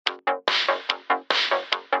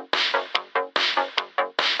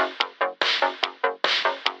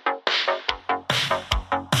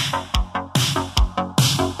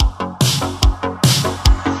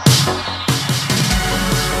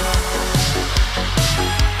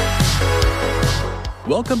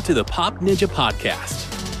Welcome to the Pop Ninja Podcast,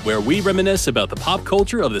 where we reminisce about the pop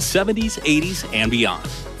culture of the 70s, 80s, and beyond.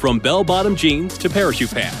 From bell-bottom jeans to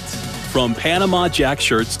parachute pants. From Panama Jack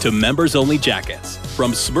shirts to members-only jackets.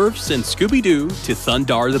 From Smurfs and Scooby-Doo to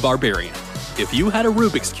Thundar the Barbarian. If you had a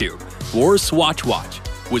Rubik's Cube, wore a Swatch watch,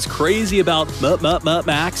 was crazy about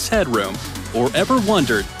Max Headroom, or ever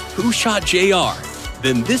wondered who shot JR,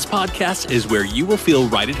 then this podcast is where you will feel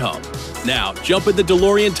right at home. Now, jump in the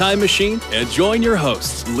DeLorean time machine and join your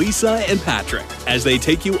hosts, Lisa and Patrick, as they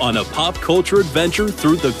take you on a pop culture adventure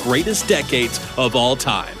through the greatest decades of all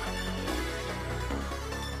time.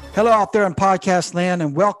 Hello out there in podcast land,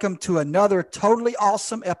 and welcome to another totally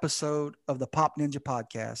awesome episode of the Pop Ninja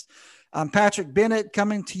Podcast. I'm Patrick Bennett,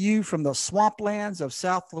 coming to you from the swamplands of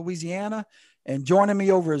South Louisiana, and joining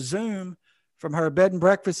me over Zoom from her bed and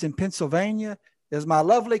breakfast in Pennsylvania is my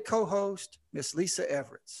lovely co-host, Miss Lisa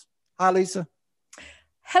Everetts. Hi, Lisa.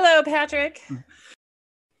 Hello, Patrick.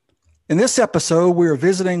 In this episode, we are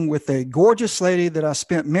visiting with a gorgeous lady that I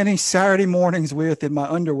spent many Saturday mornings with in my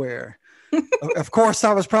underwear. Of course,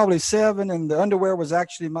 I was probably 7, and the underwear was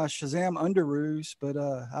actually my Shazam underoos, but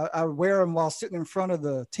I wear them while sitting in front of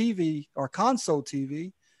the TV or console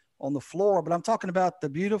TV on the floor. But I'm talking about the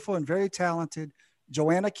beautiful and very talented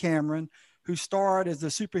Joanna Cameron, who starred as the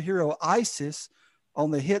superhero Isis on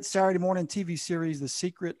the hit Saturday morning TV series, The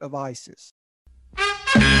Secret of Isis.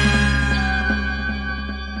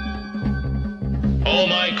 "O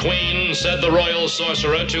my queen," said the royal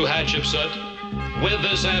sorcerer to Hatshepsut, "with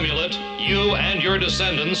this amulet, you and your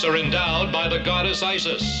descendants are endowed by the goddess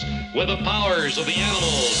Isis with the powers of the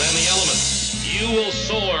animals and the elements. You will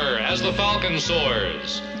soar as the falcon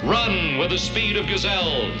soars, run with the speed of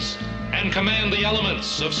gazelles, and command the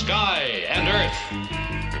elements of sky and earth."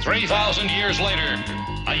 3,000 years later,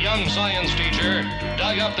 a young science teacher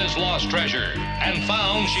dug up this lost treasure and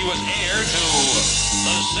found she was heir to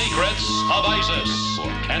the secrets of Isis.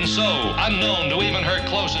 And so, unknown to even her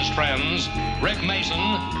closest friends, Rick Mason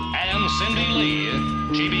and Cindy Lee,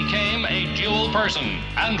 she became a dual person,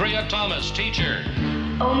 Andrea Thomas, teacher.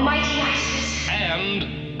 Almighty Isis.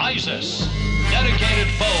 And Isis, dedicated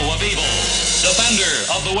foe of evil, defender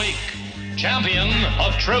of the weak, champion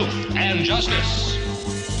of truth and justice.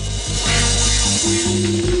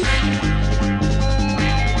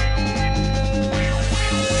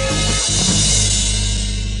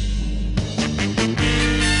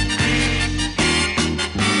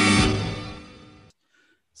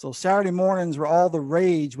 So Saturday mornings were all the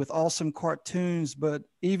rage with awesome cartoons, but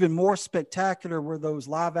even more spectacular were those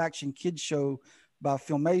live action kids show by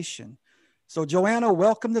Filmation. So Joanna,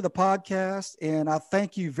 welcome to the podcast, and I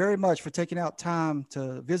thank you very much for taking out time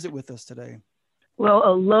to visit with us today. Well,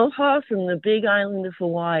 aloha from the big island of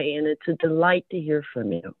Hawaii, and it's a delight to hear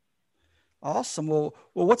from you. Awesome. Well,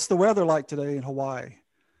 what's the weather like today in Hawaii?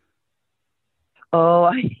 Oh,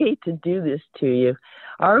 I hate to do this to you.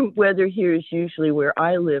 Our weather here is usually where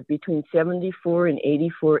I live between 74 and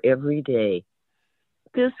 84 every day.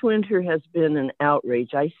 This winter has been an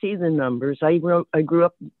outrage. I see the numbers. I grew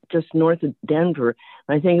up just north of Denver.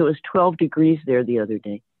 I think it was 12 degrees there the other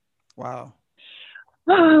day. Wow.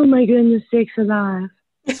 Oh, my goodness sakes alive.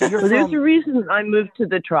 So there's a reason I moved to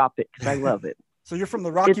the tropics. I love it. So you're from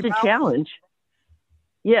the Rocky Mountains? It's a challenge.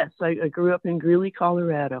 Yes, I grew up in Greeley,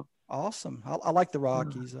 Colorado. Awesome. I like the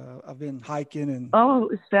Rockies. I've been hiking and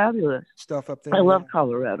it's fabulous stuff up there. I love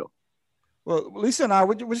Colorado. Well, Lisa and I,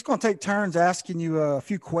 we're just going to take turns asking you a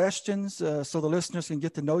few questions so the listeners can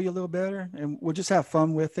get to know you a little better, and we'll just have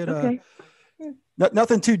fun with it. Okay.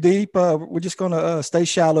 Nothing too deep. We're just going to stay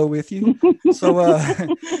shallow with you. So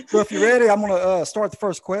if you're ready, I'm going to start the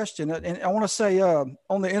first question. And I want to say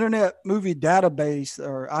on the Internet Movie Database,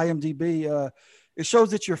 or IMDb, it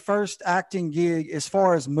shows that your first acting gig as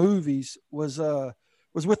far as movies was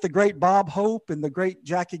with the great Bob Hope and the great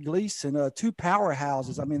Jackie Gleason, two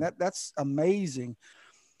powerhouses. I mean, that's amazing.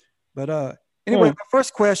 But anyway, my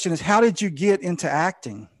first question is, how did you get into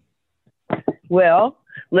acting? Well,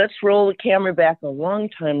 let's roll the camera back a long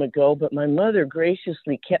time ago, but my mother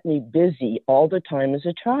graciously kept me busy all the time as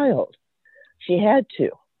a child. She had to.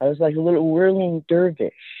 I was like a little whirling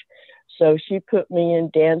dervish. So she put me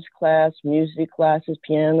in dance class, music classes,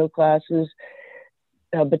 piano classes,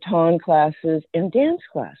 baton classes, and dance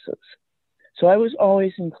classes. So I was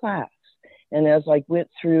always in class. And as I went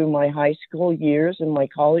through my high school years and my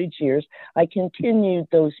college years, I continued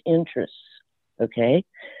those interests, okay?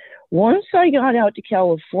 Once I got out to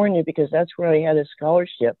California, because that's where I had a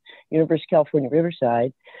scholarship, University of California,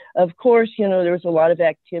 Riverside, of course, you know, there was a lot of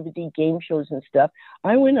activity, game shows and stuff.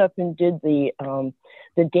 I went up and did the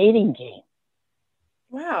dating game.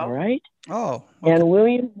 Wow. All right. Oh, okay. And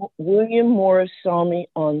William Morris saw me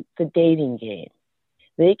on The Dating Game.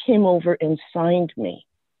 They came over and signed me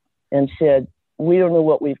and said, we don't know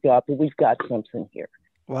what we've got, but we've got something here.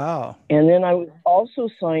 Wow. And then I was also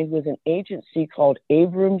signed with an agency called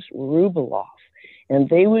Abrams Rubaloff, and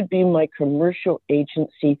they would be my commercial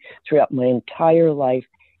agency throughout my entire life,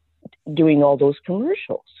 doing all those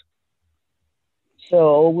commercials.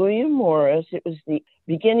 So William Morris, it was the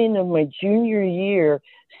beginning of my junior year,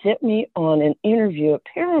 sent me on an interview at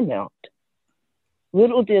Paramount.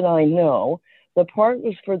 Little did I know, the part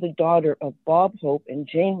was for the daughter of Bob Hope and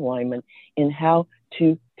Jane Wyman in How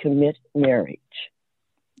to Commit Marriage.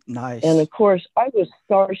 Nice. And of course, I was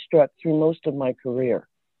starstruck through most of my career.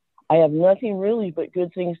 I have nothing really but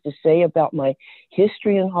good things to say about my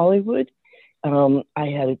history in Hollywood. I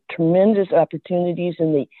had tremendous opportunities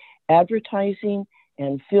in the advertising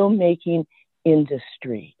and filmmaking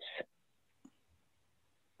industries.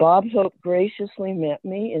 Bob Hope graciously met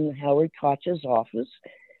me in Howard Koch's office.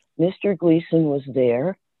 Mr. Gleason was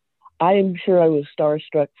there. I am sure I was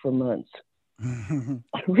starstruck for months.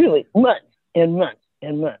 Really, months and months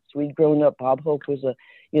and months. We'd grown up. Bob Hope was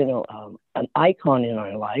an icon in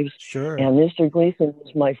our lives. Sure. And Mr. Gleason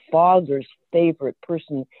was my father's favorite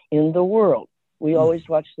person in the world. We always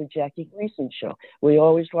watched the Jackie Gleason show. We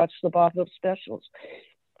always watched the Bob Hope specials.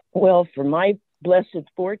 Well, for my blessed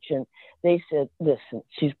fortune, they said, listen,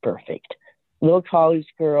 she's perfect. Little college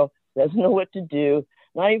girl, doesn't know what to do.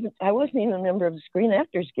 I wasn't even a member of the Screen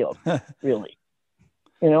Actors Guild, really.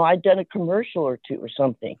 I'd done a commercial or two or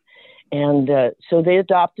something. And so they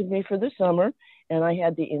adopted me for the summer, and I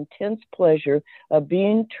had the intense pleasure of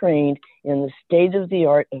being trained in the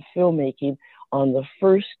state-of-the-art of filmmaking on the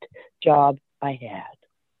first job I had.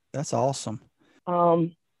 That's awesome.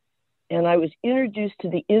 And I was introduced to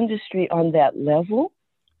the industry on that level,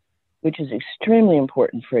 which is extremely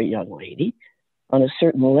important for a young lady, on a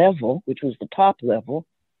certain level, which was the top level.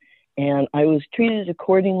 And I was treated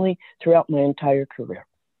accordingly throughout my entire career.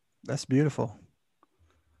 That's beautiful.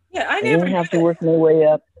 Yeah, I didn't never have to work my way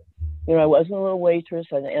up. I wasn't a little waitress,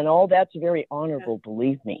 and all that's very honorable,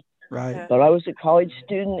 believe me. Right. Yeah. But I was a college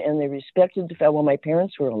student, and they respected the fact, well, my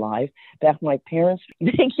parents were alive. In fact, my parents,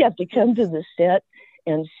 they had to come to the set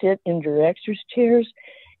and sit in director's chairs.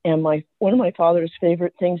 And one of my father's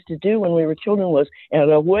favorite things to do when we were children was,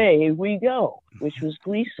 and away we go, which was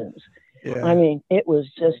Gleason's. Yeah. I mean, it was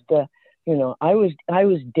just, I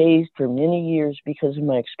was dazed for many years because of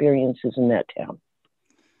my experiences in that town.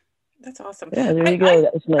 That's awesome. Yeah, there you go.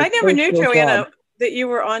 That was my I never knew, first real Joanna, job. that you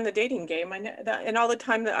were on The Dating Game. I know that, and all the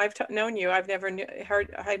time that I've known you, I've never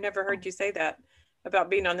heard you say that about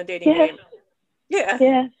being on The Dating Game. Yeah.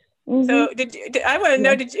 Yeah. Mm-hmm. So I want to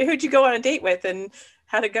know, who'd you go on a date with and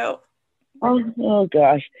how'd it go? Oh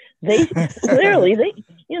gosh. They clearly, me,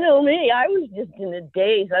 I was just in a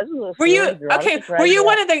daze. I was a little Were you girl. okay? Were you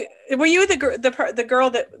one of the girl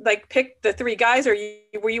that like picked the three guys, or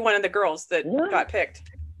were you one of the girls that got picked?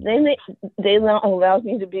 They allowed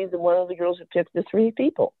me to be one of the girls who picked the three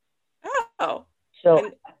people. Oh.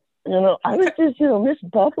 So, I was just, Miss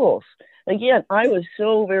Bubbles. Again, I was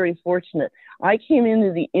so very fortunate. I came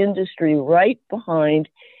into the industry right behind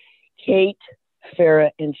Kate,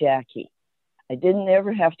 Farrah, and Jackie. I didn't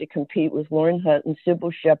ever have to compete with Lauren Hutton,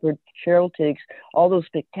 Sybil Shepherd, Cheryl Tiggs, all those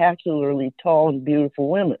spectacularly tall and beautiful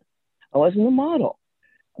women. I wasn't a model,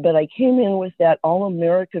 but I came in with that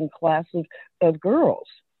all-American class of girls.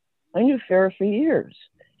 I knew Farrah for years.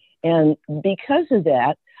 And because of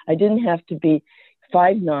that, I didn't have to be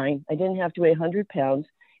 5'9". I didn't have to weigh 100 pounds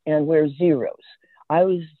and wear zeros. I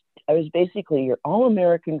was basically your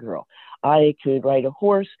all-American girl. I could ride a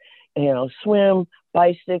horse, swim,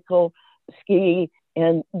 bicycle, ski,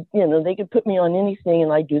 and, they could put me on anything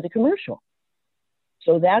and I'd do the commercial.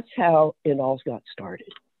 So that's how it all got started.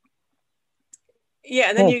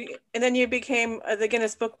 Yeah, and then you became the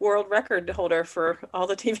Guinness Book World Record holder for all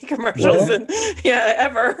the TV commercials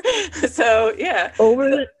ever. So yeah.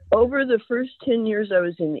 Over the first 10 years I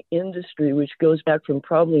was in the industry, which goes back from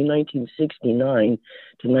probably 1969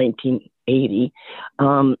 to 1980,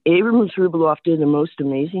 Abrams Rubaloff did the most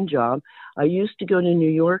amazing job. I used to go to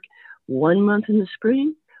New York 1 month in the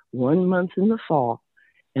spring, 1 month in the fall.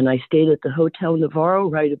 And I stayed at the Hotel Navarro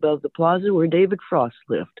right above the plaza where David Frost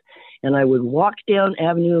lived. And I would walk down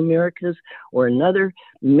Avenue Americas or another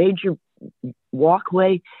major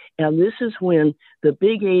walkway. And this is when the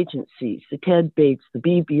big agencies, the Ted Bates, the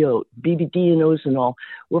BBO, BBD&Os and all,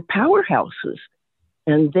 were powerhouses.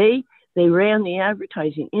 And they ran the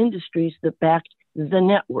advertising industries that backed the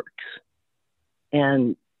networks.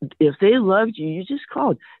 And if they loved you, you just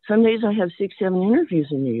called. Some days I have 6-7 interviews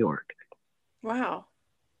in New York. Wow.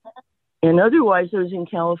 And otherwise, I was in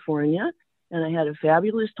California, and I had a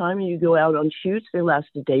fabulous time. And you go out on shoots, they last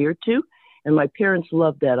a day or two. And my parents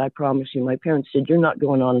loved that, I promise you. My parents said, you're not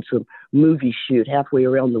going on some movie shoot halfway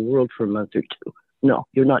around the world for a month or two. No,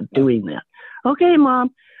 you're not doing that. Okay, Mom.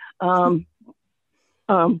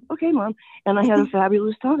 Okay, Mom. And I had a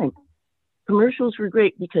fabulous time. Commercials were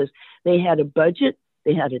great because they had a budget,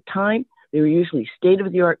 they had a time, they were usually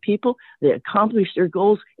state-of-the-art people, they accomplished their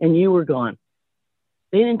goals, and you were gone.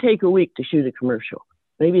 They didn't take a week to shoot a commercial,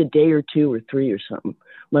 maybe a day or two or three or something.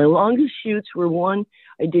 My longest shoots were one,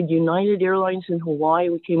 I did United Airlines in Hawaii.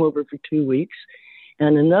 We came over for 2 weeks.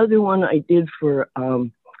 And another one I did for,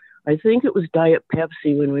 I think it was Diet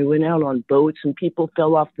Pepsi when we went out on boats and people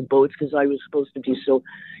fell off the boats because I was supposed to be so,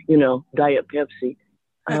 Diet Pepsi.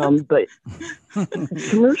 But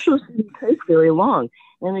commercials didn't take very long.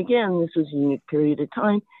 And again, this was a unique period of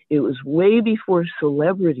time. It was way before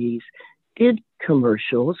celebrities did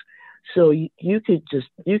commercials. So you could just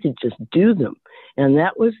do them. And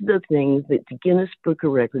that was the thing that the Guinness Book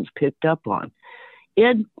of Records picked up on.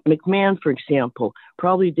 Ed McMahon, for example,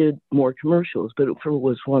 probably did more commercials, but it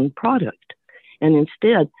was one product. And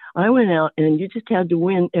instead, I went out and you just had to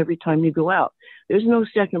win every time you go out. There's no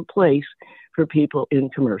second place for people in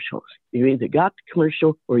commercials. You either got the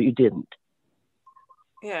commercial or you didn't.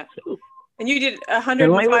 Yeah. And you did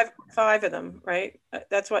 105 of them, right?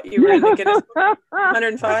 That's what you were in the Guinness Book.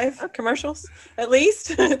 105 commercials, at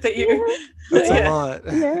least. That's a lot.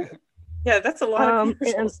 Yeah. Yeah, that's a lot of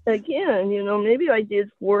commercials. And again, maybe I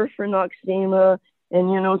did 4 for Noxzema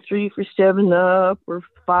and, 3 for 7-Up or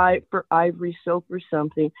 5 for Ivory Soap or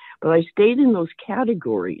something. But I stayed in those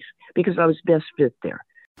categories because I was best fit there.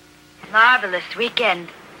 Marvelous weekend.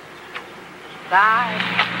 Bye.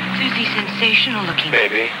 Susie, sensational looking.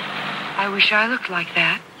 Baby. I wish I looked like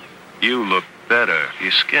that. You look better.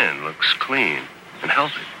 Your skin looks clean and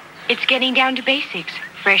healthy. It's getting down to basics.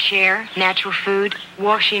 Fresh air, natural food,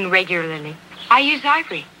 washing regularly. I use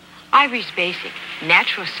Ivory. Ivory's basic,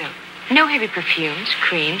 natural soap. No heavy perfumes,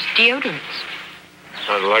 creams, deodorants.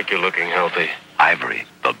 I like you looking healthy. Ivory,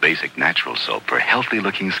 the basic natural soap for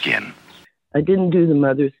healthy-looking skin. I didn't do the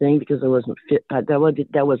mother thing because I wasn't fit.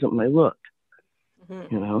 That wasn't my look,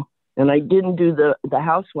 And I didn't do the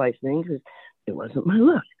housewife thing because it wasn't my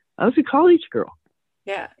look. I was a college girl.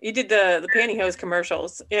 Yeah, you did the pantyhose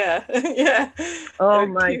commercials. Yeah, yeah. Oh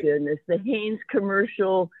my goodness, the Hanes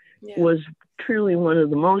commercial was truly one of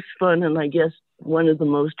the most fun, and I guess one of the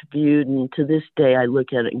most viewed. And to this day, I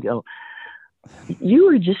look at it and go, "You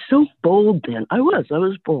were just so bold then." I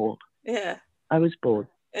was bold. Yeah, I was bold.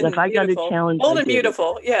 And if I got a challenge, bold and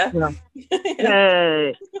beautiful. Yeah.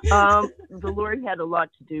 Hey, the Lord had a lot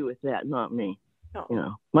to do with that, not me.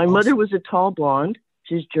 Oh. My mother was a tall blonde.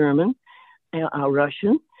 She's German.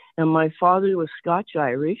 Russian, and my father was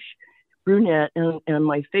Scotch-Irish, brunette, and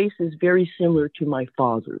my face is very similar to my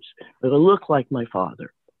father's, but I look like my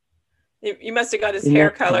father. You must have got his hair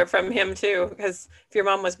color from him too, because if your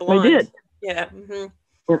mom was blonde. I did. Yeah.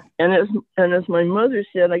 Mm-hmm. And as my mother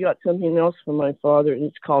said, I got something else from my father, and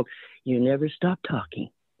it's called "You Never Stop Talking."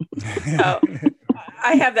 Oh,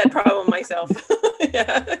 I have that problem myself.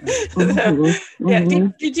 Yeah. Mm-hmm. Yeah.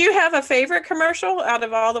 Did you have a favorite commercial out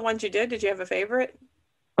of all the ones you did? Did you have a favorite?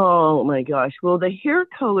 Oh my gosh! Well, the hair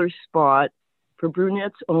color spot for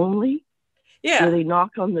brunettes only. Yeah. Where they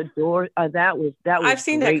knock on the door. That was. I've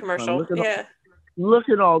seen that commercial. Look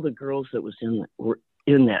at all the girls that were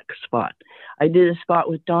in that spot. I did a spot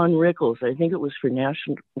with Don Rickles. I think it was for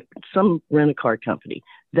some rent-a-car company.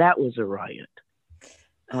 That was a riot.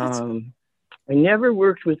 I never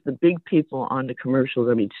worked with the big people on the commercials.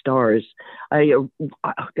 I mean, stars.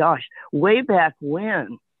 Way back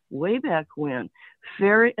when,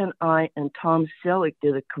 Farrah and I and Tom Selleck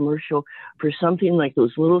did a commercial for something like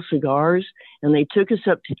those little cigars, and they took us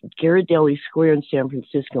up to Ghirardelli Square in San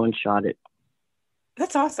Francisco and shot it.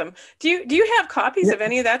 That's awesome. Do you have copies of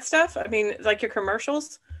any of that stuff? I mean, like your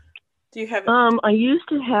commercials? Do you have? I used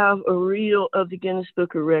to have a reel of the Guinness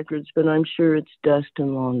Book of Records, but I'm sure it's dust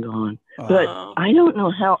and long gone. Oh. But I don't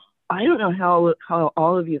know how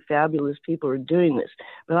all of you fabulous people are doing this.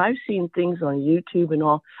 But I've seen things on YouTube and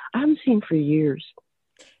all I haven't seen for years.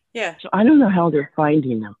 Yeah. So I don't know how they're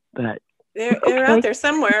finding them, but they're out there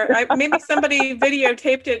somewhere. Maybe somebody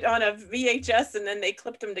videotaped it on a VHS and then they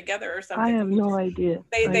clipped them together or something. I have no idea.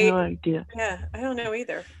 I have no idea. Yeah, I don't know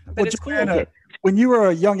either. But it's cool. When you were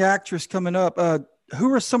a young actress coming up,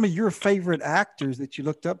 who are some of your favorite actors that you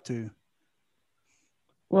looked up to?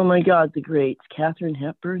 Well, my God, the greats. Katharine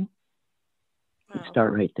Hepburn. Let's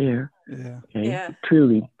start right there. Yeah. Okay. Yeah.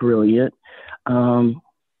 Truly brilliant.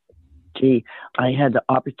 I had the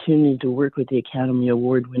opportunity to work with the Academy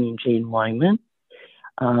Award-winning Jane Wyman.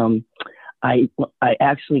 I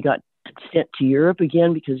actually got sent to Europe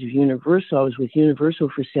again because of Universal. I was with Universal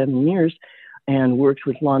for 7 years and worked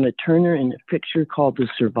with Lana Turner in a picture called The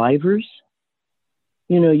Survivors.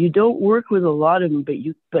 You know, you don't work with a lot of them,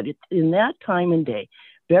 but in that time and day,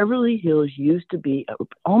 Beverly Hills used to be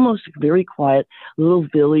almost a very quiet little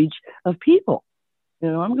village of people. You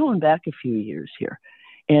know, I'm going back a few years here.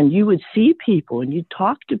 And you would see people and you'd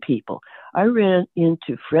talk to people. I ran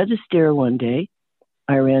into Fred Astaire one day.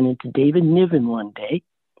 I ran into David Niven one day,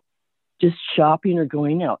 just shopping or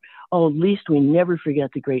going out. Oh, at least we never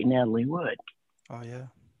forget the great Natalie Wood. Oh, yeah.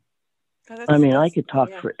 I mean, I could talk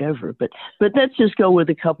forever, but let's just go with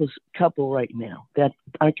a couple right now. That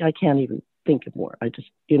I can't even think of more. I just,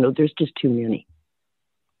 you know, there's just too many.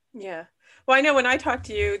 Yeah. Well, I know when I talked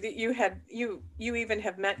to you that you even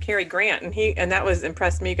have met Cary Grant, and that was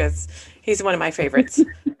impressed me because he's one of my favorites,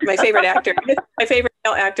 my favorite actor, my favorite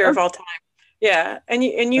male actor of all time. Yeah, and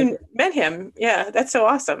you met him. Yeah, that's so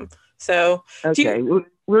awesome. So okay,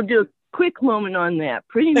 we'll do a quick moment on that.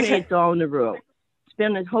 Pretty Maids All in a Row.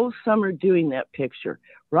 Spent a whole summer doing that picture.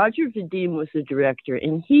 Roger Vadim was the director,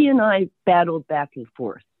 and he and I battled back and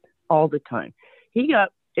forth all the time. He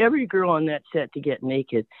got every girl on that set to get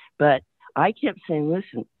naked, but I kept saying,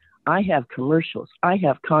 listen, I have commercials. I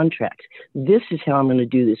have contracts. This is how I'm going to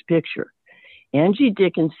do this picture. Angie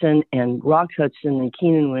Dickinson and Rock Hudson and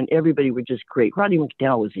Keenan Wynn, everybody were just great. Roddy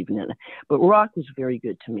McDowell was even in it. But Rock was very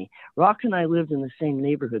good to me. Rock and I lived in the same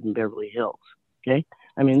neighborhood in Beverly Hills. Okay?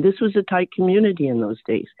 I mean, this was a tight community in those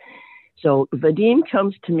days. So Vadim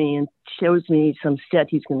comes to me and shows me some set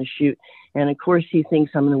he's going to shoot. And of course, he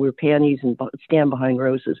thinks I'm going to wear panties and stand behind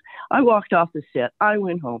roses. I walked off the set. I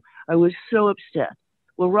went home. I was so upset.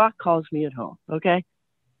 Well, Rock calls me at home. Okay?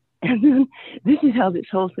 And then this is how this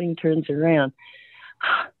whole thing turns around.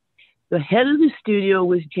 The head of the studio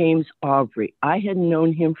was James Aubrey. I had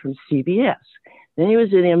known him from CBS. Then he was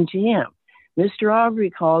at MGM. Mr.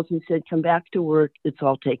 Aubrey calls and said, come back to work. It's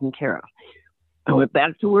all taken care of. I went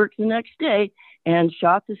back to work the next day and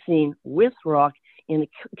shot the scene with Rock in a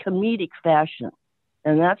comedic fashion.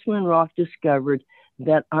 And that's when Rock discovered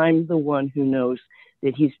that I'm the one who knows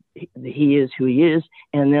that he is who he is,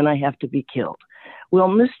 and then I have to be killed. Well,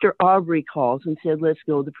 Mr. Aubrey calls and said, let's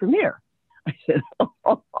go to the premiere. I said,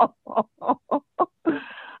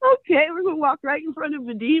 okay, we're going to walk right in front of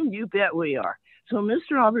Vadim. You bet we are. So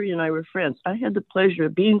Mr. Aubrey and I were friends. I had the pleasure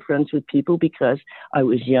of being friends with people because I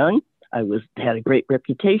was young. Had a great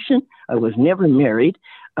reputation. I was never married.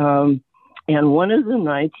 And one of the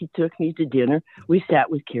nights he took me to dinner, we sat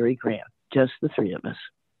with Cary Grant, just the three of us.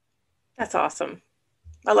 That's awesome.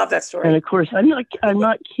 I love that story. And of course, I'm not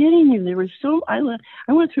kidding you. There was I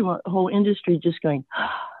went through a whole industry just going,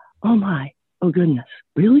 oh goodness,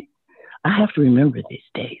 really? I have to remember these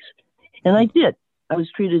days. And I did. I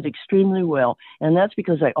was treated extremely well. And that's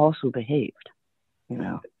because I also behaved. You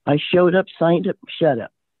know, I showed up, signed up, shut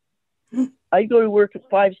up. I'd go to work at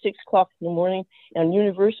 5, 6 o'clock in the morning, and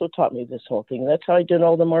Universal taught me this whole thing. That's how I did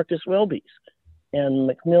all the Marcus Welbys and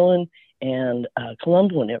Macmillan and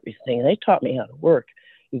Columbo and everything. They taught me how to work.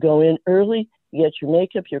 You go in early, you get your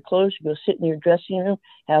makeup, your clothes, you go sit in your dressing room,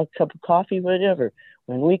 have a cup of coffee, whatever.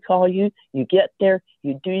 When we call you, you get there,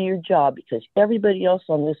 you do your job, because everybody else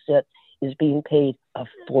on this set is being paid a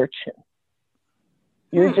fortune.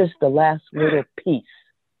 You're just the last little piece.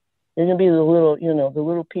 You're going to be the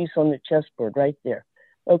little piece on the chessboard right there.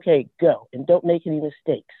 Okay, go. And don't make any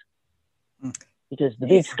mistakes. Because the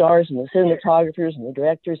big stars and the cinematographers and the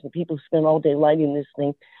directors and the people who spend all day lighting this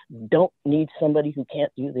thing don't need somebody who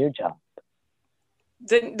can't do their job.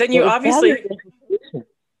 Then you obviously,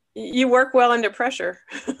 you work well under pressure.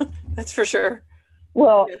 That's for sure.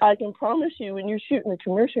 Well, I can promise you when you're shooting a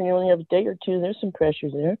commercial and you only have a day or two, there's some pressure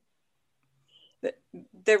there.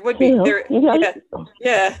 There would be.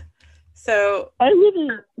 Yeah. So I live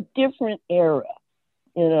in a different era.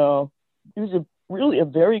 You know, it was really a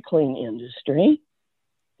very clean industry.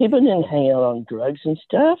 People didn't hang out on drugs and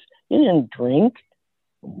stuff. You didn't drink.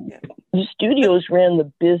 Yeah. The studios ran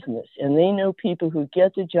the business, and they know people who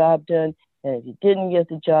get the job done. And if you didn't get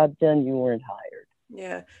the job done, you weren't hired.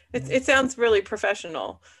 Yeah, it sounds really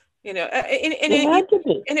professional. You know, and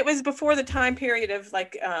it was before the time period of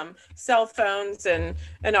like cell phones and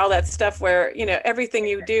all that stuff where, you know, everything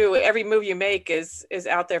you do, every move you make is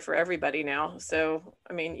out there for everybody now. So,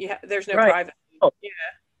 I mean, there's no privacy. Oh, yeah.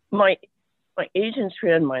 My agents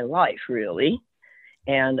ran my life, really.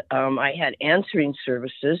 And I had answering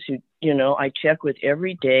services who, you know, I check with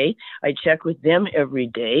every day. I check with them every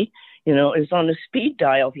day. You know, it was on a speed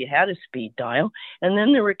dial if you had a speed dial. And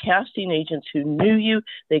then there were casting agents who knew you.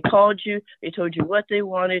 They called you. They told you what they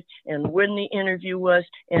wanted and when the interview was,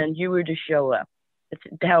 and you were to show up. That's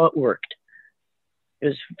how it worked. It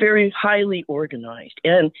was very highly organized.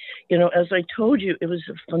 And, you know, as I told you, it was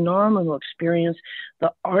a phenomenal experience.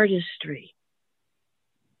 The artistry.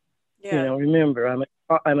 Yeah. You know, remember,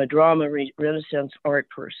 I'm a drama Renaissance art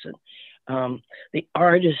person. The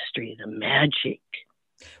artistry, the magic.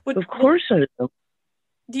 Of course I do.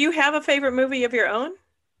 Do you have a favorite movie of your own?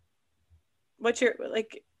 What's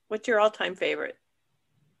your all-time favorite?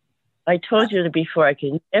 I told you before I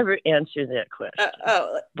can never answer that question.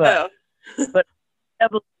 But I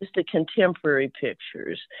have a list of contemporary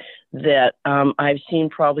pictures that I've seen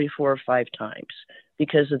probably 4 or 5 times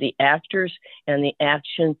because of the actors and the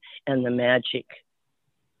action and the magic.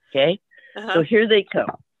 Okay? So here they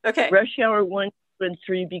come. Okay. Rush Hour 1, 2, and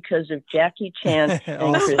 3 because of Jackie Chan.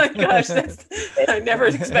 Oh my gosh, I never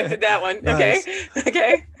expected that one. Okay.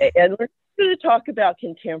 Okay. And we're going to talk about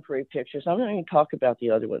contemporary pictures. I'm not going to talk about the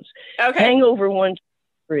other ones. Okay. Hangover 1, 2,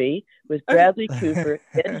 3 with Bradley Cooper,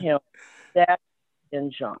 Ed Helms, Zach,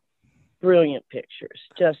 and John. Brilliant pictures.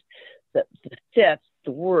 Just the sets,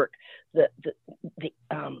 the work, the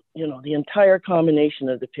entire combination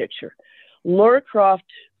of the picture. Lara Croft,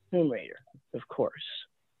 Tomb Raider, of course.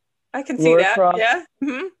 I can see Lara that. Croft, yeah.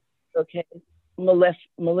 Mm-hmm. Okay.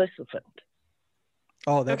 Maleficent.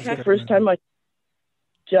 Oh, that's the first time I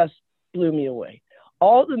just blew me away.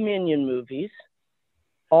 All the Minion movies,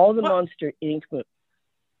 all the Monster Inc. movies.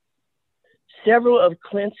 Several of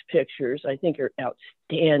Clint's pictures, I think, are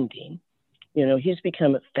outstanding. You know, he's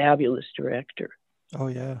become a fabulous director. Oh,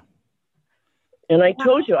 yeah. And I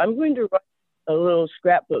told you, I'm going to write a little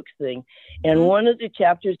scrapbook thing. And one of the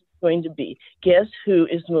chapters is going to be, guess who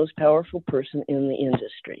is the most powerful person in the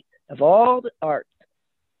industry? Of all the arts,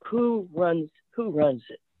 who runs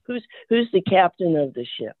it? Who's the captain of the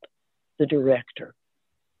ship? The director.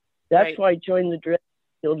 That's why I joined the Directors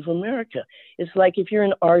Guild of America. It's like if you're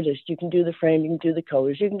an artist, you can do the frame, you can do the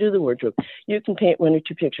colors, you can do the wardrobe, you can paint 1 or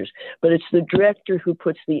 2 pictures, but it's the director who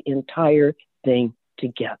puts the entire thing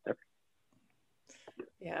together.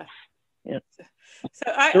 Yeah. Yeah.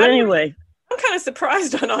 So anyway, I'm kind of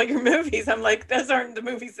surprised on all your movies. I'm like, those aren't the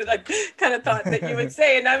movies that I kind of thought that you would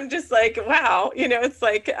say, and I'm just like, wow. You know, it's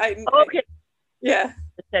like okay. Yeah.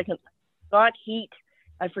 A second.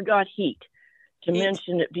 I forgot Heat to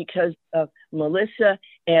mention it because of Melissa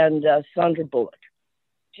and Sandra Bullock.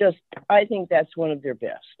 I think that's one of their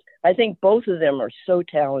best. I think both of them are so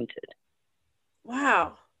talented.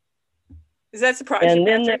 Wow. Does that surprise you,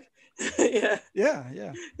 Patrick? Yeah.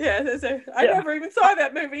 Yeah. Yeah. I never even saw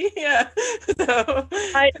that movie. Yeah. So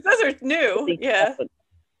those are new. Yeah.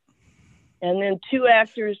 And then 2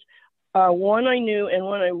 actors, one I knew and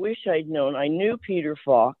one I wish I'd known. I knew Peter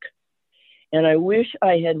Falk, and I wish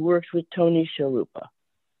I had worked with Tony Shalhoub.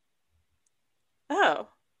 Oh.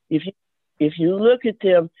 If you look at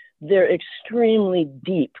them, they're extremely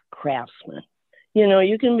deep craftsmen. You know,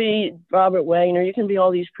 you can be Robert Wagner, you can be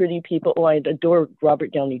all these pretty people. Oh, I adore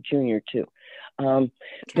Robert Downey Jr. too.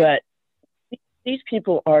 But these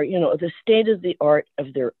people are, you know, the state of the art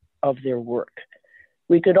of their work.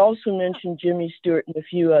 We could also mention Jimmy Stewart and a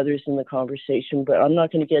few others in the conversation, but I'm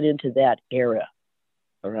not going to get into that era.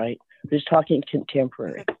 All right. We're just talking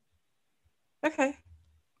contemporary. Okay.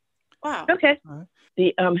 Wow. Okay. Right.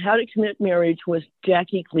 The How to Commit Marriage was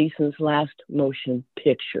Jackie Gleason's last motion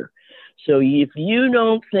picture. So if you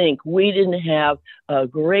don't think we didn't have a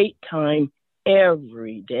great time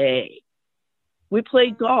every day, we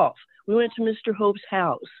played golf. We went to Mr. Hope's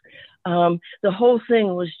house. The whole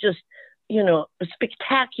thing was just, you know, a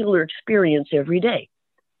spectacular experience every day.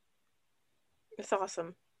 It's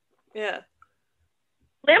awesome. Yeah.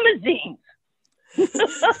 Limousines.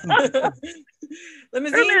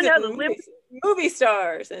 Limousines and movie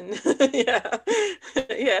stars and yeah.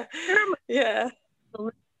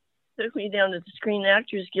 Took me down to the Screen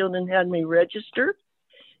Actors Guild and had me register.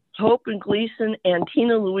 Hope and Gleason and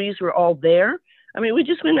Tina Louise were all there. I mean, we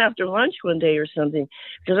just went after lunch one day or something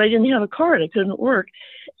because I didn't have a card. I couldn't work.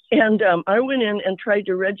 And I went in and tried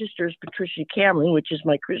to register as Patricia Cameron, which is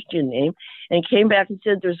my Christian name, and came back and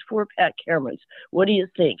said, there's 4 Pat Camerons. What do you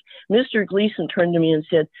think? Mr. Gleason turned to me and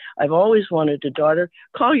said, I've always wanted a daughter.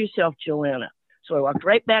 Call yourself Joanna. So I walked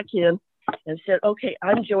right back in and said, okay,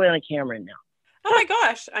 I'm Joanna Cameron now. Oh my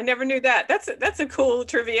gosh, I never knew that. That's a cool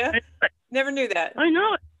trivia. Never knew that. I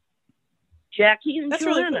know it. Jackie and That's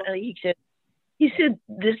Joanna. Really cool. He said,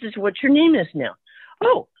 this is what your name is now.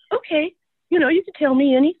 Oh, okay. You know, you can tell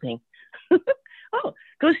me anything. Oh,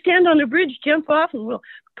 go stand on the bridge, jump off, and we'll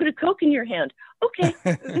put a Coke in your hand. Okay.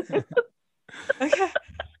 Okay.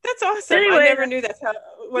 That's awesome. Anyway, I never knew that's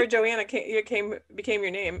where Joanna became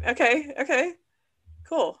your name. Okay.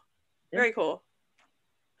 Cool. Very cool.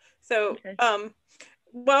 So,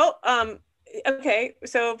 okay.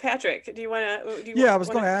 So Patrick, do you want to? Yeah, I was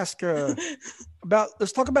going to ask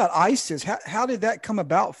let's talk about ISIS. How did that come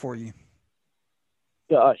about for you?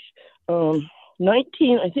 Gosh, I think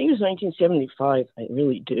it was 1975. I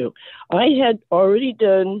really do. I had already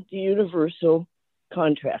done the Universal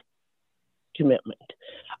contract commitment.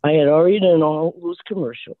 I had already done all those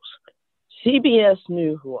commercials. CBS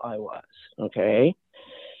knew who I was. Okay.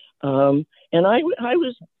 And I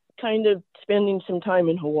was kind of spending some time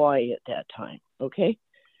in Hawaii at that time. Okay.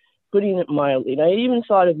 Putting it mildly. And I even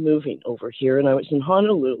thought of moving over here, and I was in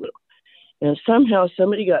Honolulu. And somehow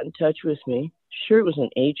somebody got in touch with me. Sure, it was an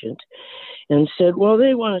agent, and said, well,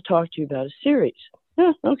 they want to talk to you about a series.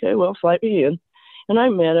 Yeah, okay, well, flight me in. And I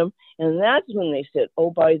met them, and that's when they said,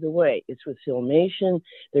 oh, by the way, it's with Filmation.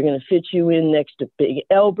 They're going to fit you in next to Big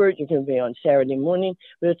Albert. You're going to be on Saturday morning,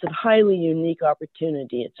 but it's a highly unique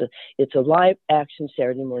opportunity. It's a live action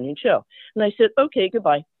Saturday morning show. And I said, okay,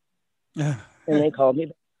 goodbye. And they called me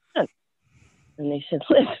back. And they said,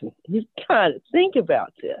 listen, you've got to think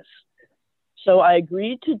about this. So I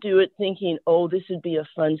agreed to do it thinking, oh, this would be a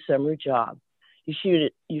fun summer job. You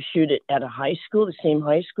shoot it at a high school, the same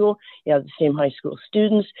high school. You have the same high school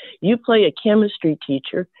students. You play a chemistry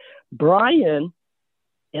teacher. Brian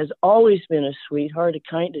has always been a sweetheart, a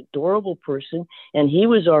kind, adorable person, and he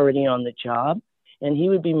was already on the job, and he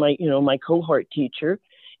would be my cohort teacher.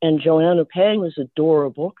 And Joanna Pang was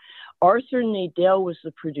adorable. Arthur Nadell was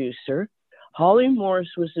the producer. Holly Morris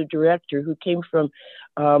was the director, who came from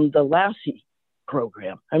the Lassie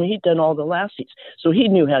program. I mean, he'd done all the Lassies, so he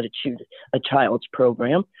knew how to shoot a child's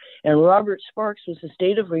program. And Robert Sparks was the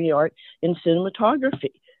state of the art in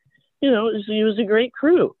cinematography. It was a great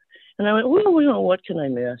crew. And I went, well, what can I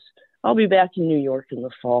miss? I'll be back in New York in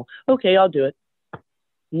the fall. Okay, I'll do it.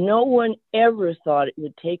 No one ever thought it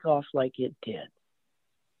would take off like it did.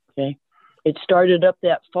 Okay. It started up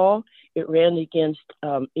that fall. It ran against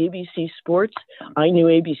ABC Sports. I knew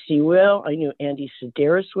ABC well. I knew Andy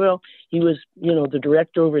Sedaris well. He was, the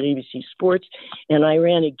director over at ABC Sports. And I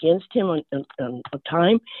ran against him on a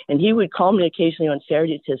time. And he would call me occasionally on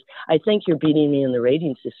Saturday and says, I think you're beating me in the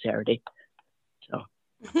ratings this Saturday. So,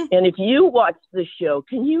 and if you watch the show,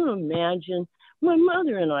 can you imagine? My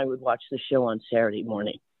mother and I would watch the show on Saturday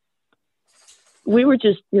morning. We were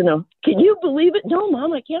just, can you believe it? No,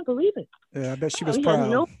 Mom, I can't believe it. Yeah, I bet she was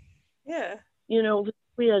proud. Yeah.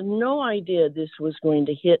 We had no idea this was going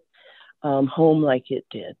to hit home like it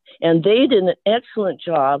did. And they did an excellent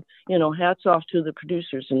job. Hats off to the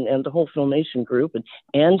producers and the whole Filmation group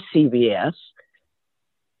and CBS.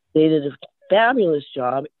 They did a fabulous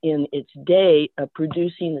job in its day of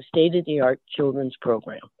producing the state-of-the-art children's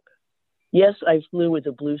program. Yes, I flew with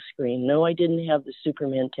a blue screen. No, I didn't have the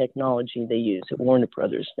Superman technology they use at Warner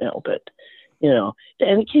Brothers now, but,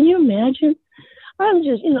 and can you imagine? I'm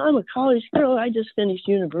just, I'm a college girl. I just finished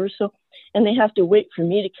Universal, and they have to wait for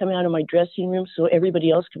me to come out of my dressing room so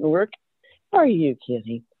everybody else can work. Are you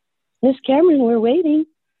kidding? Miss Cameron, we're waiting.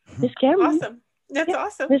 Miss Cameron. Awesome. That's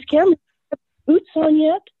awesome. Miss Cameron, boots on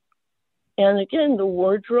yet? And again, the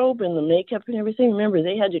wardrobe and the makeup and everything. Remember,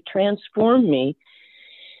 they had to transform me.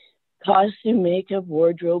 Costume, makeup,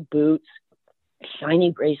 wardrobe, boots, shiny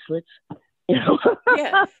bracelets.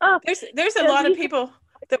 Yeah, there's a lot of people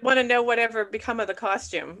that want to know whatever become of the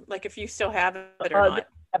costume, like if you still have it or not.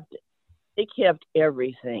 They kept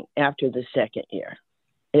everything after the second year.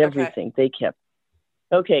 Everything they kept.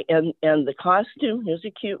 Okay, and the costume, here's a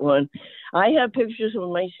cute one. I have pictures of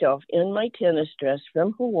myself in my tennis dress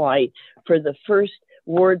from Hawaii for the first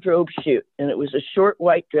wardrobe shoot, and it was a short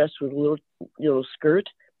white dress with a little skirt.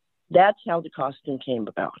 That's how the costume came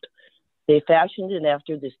about. They fashioned it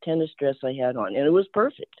after this tennis dress I had on, and it was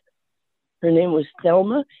perfect. Her name was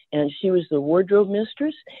Thelma, and she was the wardrobe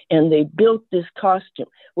mistress, and they built this costume.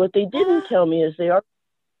 What they didn't tell me is they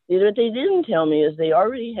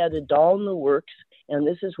already had a doll in the works, and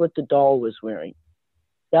this is what the doll was wearing.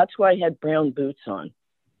 That's why I had brown boots on.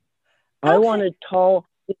 I wanted tall,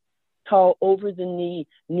 over-the-knee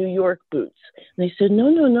New York boots. And they said,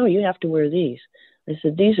 no, you have to wear these. I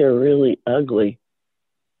said, these are really ugly.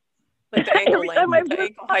 Like the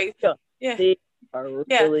ankle height. Yeah. They are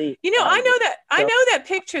really I know that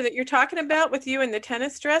picture that you're talking about with you in the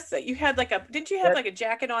tennis dress that you had didn't you have like a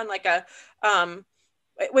jacket on, like a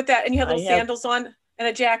with that, and you had little sandals on and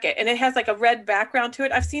a jacket, and it has like a red background to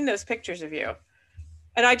it. I've seen those pictures of you,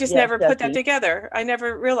 and I just never put that together. I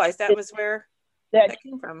never realized that was where that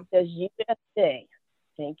came from. Says USA.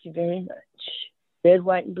 Thank you very much. Red,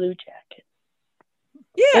 white, and blue jacket.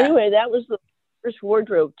 Yeah. Anyway, that was the first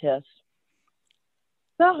wardrobe test.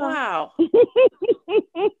 Wow.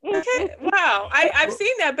 Okay. Wow. I've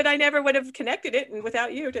seen that, but I never would have connected it, and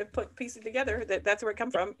without you to piece it together, that's where it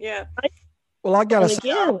come from. Yeah. Well, I gotta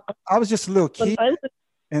say, I was just a little kid,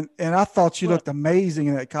 and I thought you looked amazing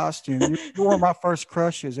in that costume. You were one of my first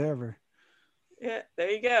crushes ever. Yeah,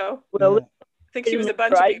 there you go. Well, I think she was a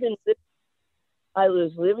bunch of people. I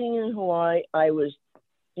was living in Hawaii. I was,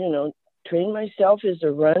 trained myself as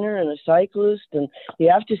a runner and a cyclist, and you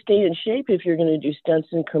have to stay in shape if you're going to do stunts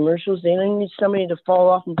and commercials. They don't need somebody to fall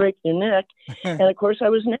off and break their neck. And of course, I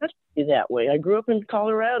was naturally that way. I grew up in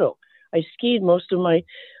Colorado. I skied most of my,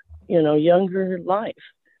 younger life.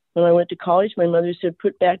 When I went to college, my mother said,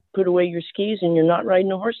 put away your skis, and you're not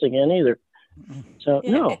riding a horse again either. So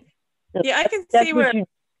no. Yeah, I can see where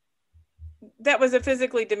that was a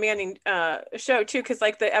physically demanding show too, because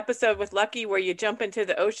like the episode with Lucky where you jump into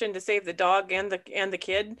the ocean to save the dog and the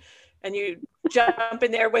kid, and you jump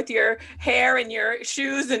in there with your hair and your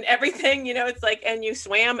shoes and everything, it's like, and you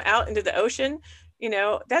swam out into the ocean,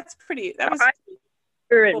 that's pretty. That was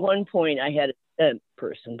sure at one point I had a stunt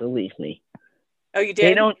person, believe me. Oh, you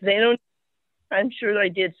did? They don't. I'm sure I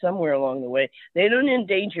did somewhere along the way. They don't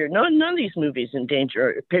endanger, none of these movies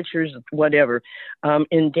endanger, pictures, whatever,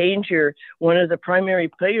 endanger one of the primary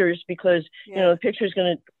players because, the picture's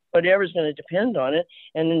whatever's going to depend on it.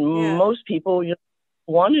 And most people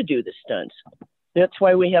want to do the stunts. That's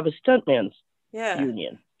why we have a stuntman's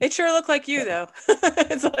union. It sure looked like you, though.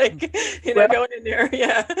 It's like, going in there.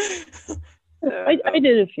 Yeah. So, I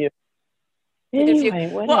did a few. Anyway,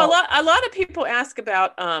 a lot of people ask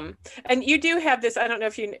about, and you do have this. I don't know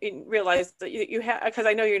if you realize that you have, because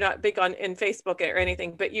I know you're not big in Facebook or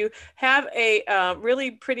anything, but you have a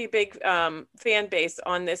really pretty big fan base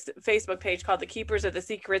on this Facebook page called the Keepers of the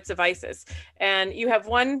Secrets of ISIS, and you have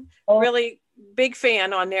one really big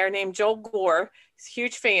fan on there named Joel Gore. He's a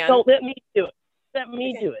huge fan. So let me do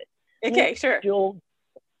it. Okay, sure.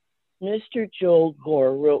 Mr. Joel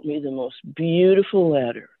Gore wrote me the most beautiful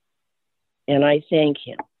letter. And I thank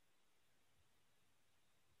him.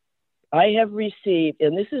 I have received,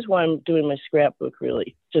 and this is why I'm doing my scrapbook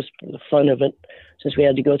really, just for the fun of it, since we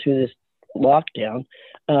had to go through this lockdown.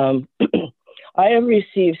 I have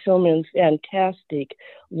received so many fantastic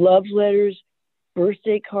love letters,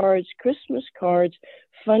 birthday cards, Christmas cards,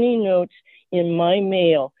 funny notes in my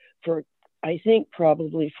mail for, I think,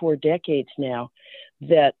 probably 4 decades now,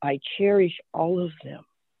 that I cherish all of them.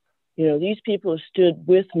 These people have stood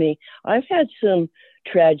with me. I've had some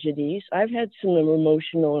tragedies. I've had some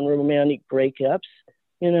emotional and romantic breakups,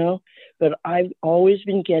 but I've always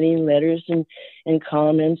been getting letters and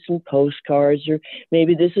comments and postcards, or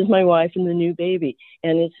maybe this is my wife and the new baby.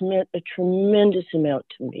 And it's meant a tremendous amount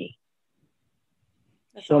to me.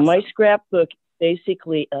 That's awesome. My scrapbook is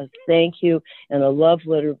basically a thank you and a love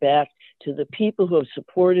letter back to the people who have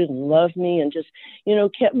supported and loved me and just,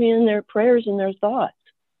 kept me in their prayers and their thoughts.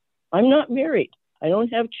 I'm not married. I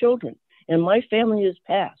don't have children. And my family is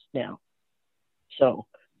passed now. So,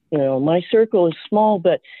 my circle is small,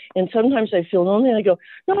 and sometimes I feel lonely. I go,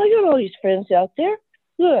 no, I got all these friends out there.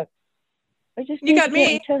 Look, I just you got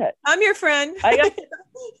me. I'm your friend.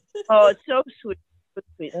 Oh, it's so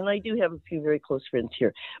sweet. And I do have a few very close friends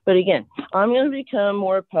here. But again, I'm going to become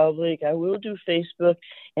more public. I will do Facebook.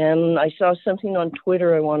 And I saw something on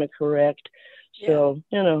Twitter I want to correct. So,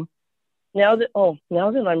 Now that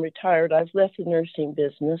I'm retired, I've left the nursing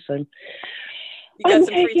business. You got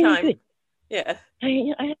some free time. Yeah.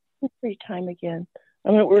 I have some free time again.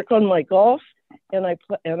 I'm going to work on my golf, and I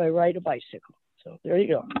ride a bicycle. So there you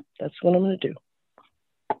go. That's what I'm going to do.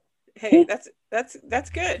 Hey, that's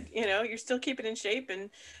good. You're still keeping in shape, and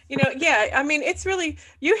I mean, it's really,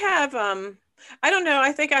 you have I don't know.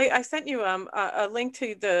 I think I sent you a link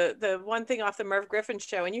to the one thing off the Merv Griffin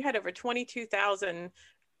show, and you had over 22,000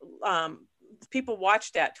 people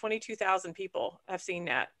watched that. 22,000 people have seen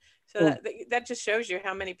that. So that just shows you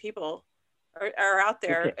how many people are out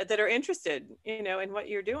there that are interested, in what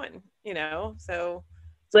you're doing, so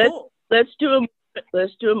let's do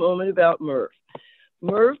a moment about Merv.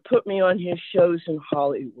 Merv put me on his shows in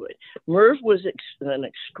Hollywood. Merv was an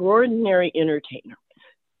extraordinary entertainer.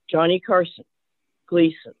 Johnny Carson,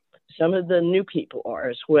 Gleason, some of the new people are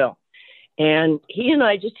as well. And he and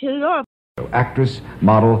I just hit it off. Actress,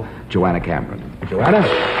 model, Joanna Cameron. Joanna?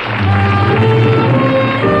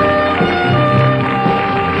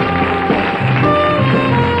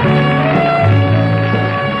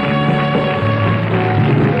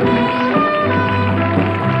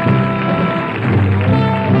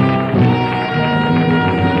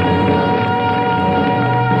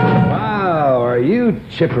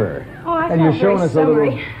 chipper. Oh, I And you're felt very showing us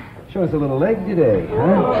summery. showing us a little leg today,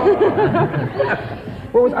 huh?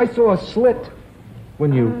 I saw a slit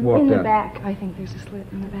when you walked In the out. back. I think there's a slit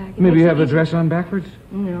in the back. It Maybe makes you it have the easier- dress on backwards?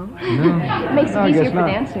 No. No. It makes it I easier guess for not.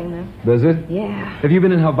 dancing, though. Does it? Yeah. Have you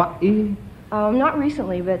been in Hawaii? Not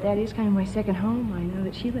recently, but that is kind of my second home. I know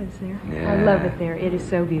that she lives there. Yeah. I love it there. It is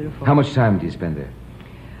so beautiful. How much time do you spend there?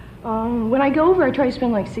 When I go over, I try to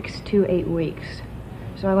spend like 6 to 8 weeks.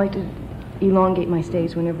 So I like to elongate my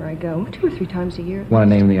stays whenever I go, 2 or 3 times a year. Want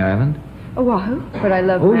to name the island? Oahu, but I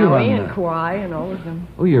love Oh, you're Maui on and the- Kauai and all of them.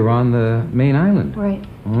 Oh, you're on the main island. Right.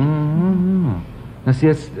 Oh. Now, see,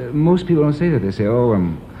 that's, most people don't say that. They say, oh,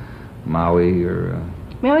 I'm Maui or...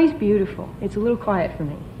 Maui's beautiful. It's a little quiet for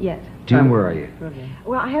me, yet. Jim, where are you?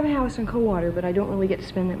 Well, I have a house in Coldwater, but I don't really get to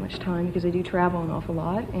spend that much time because I do travel an awful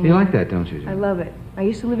lot. And You like that, don't you, Jim? I love it. I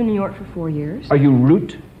used to live in New York for 4 years. Are you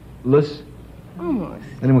rootless? Almost.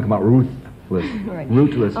 Anyone come out ruthless? Right.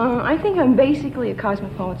 Rootless. I think I'm basically a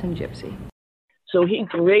cosmopolitan gypsy. So he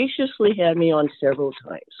graciously had me on several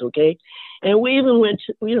times, okay? And we even went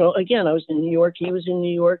to, again, I was in New York, he was in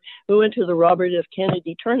New York. We went to the Robert F.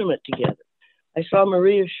 Kennedy tournament together. I saw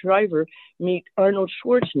Maria Shriver meet Arnold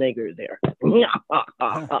Schwarzenegger there.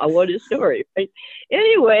 What a story, right?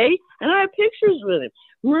 Anyway, and I have pictures with him.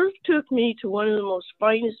 Murph took me to one of the most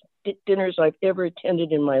finest dinners I've ever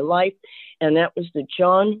attended in my life, and that was the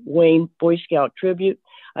John Wayne Boy Scout tribute.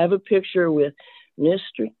 I have a picture with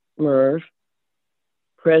Mr. Murph,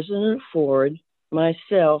 President Ford,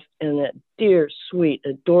 myself, and that dear, sweet,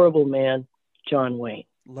 adorable man, John Wayne.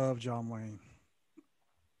 Love John Wayne.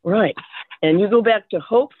 Right. And you go back to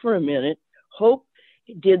Hope for a minute. Hope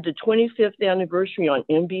did the 25th anniversary on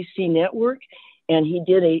NBC Network, and he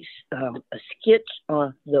did a sketch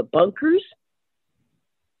on the bunkers.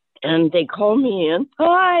 And they called me in.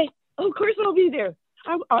 Hi. Of course I'll be there.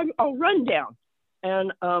 I'll run down.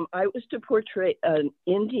 And I was to portray an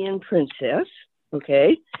Indian princess,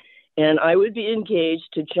 okay? And I would be engaged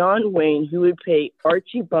to John Wayne, who would play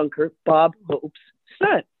Archie Bunker, Bob Hope's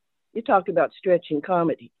son. You talk about stretching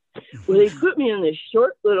comedy. Well, they put me in this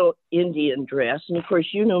short little Indian dress. And of course,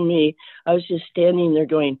 you know me, I was just standing there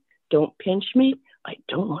going, don't pinch me. I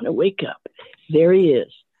don't want to wake up. There he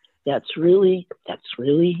is. That's really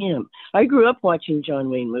him. I grew up watching John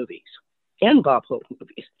Wayne movies and Bob Hope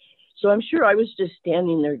movies. So I'm sure I was just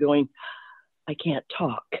standing there going, I can't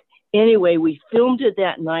talk. Anyway, we filmed it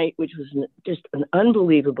that night, which was just an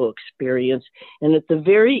unbelievable experience. And at the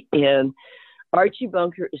very end, Archie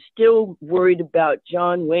Bunker is still worried about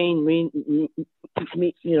John Wayne,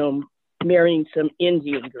 marrying some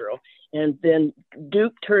Indian girl. And then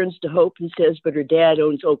Duke turns to Hope and says, but her dad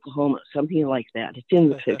owns Oklahoma, something like that. It's in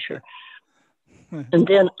the picture. And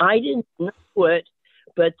then I didn't know it,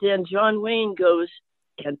 but then John Wayne goes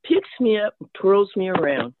and picks me up and twirls me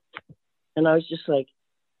around. And I was just like,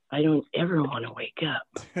 I don't ever want to wake up.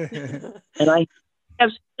 And I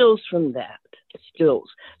have stills from that. Stills.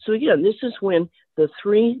 So again, this is when the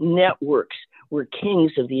 3 networks were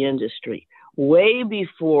kings of the industry, way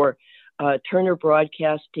before Turner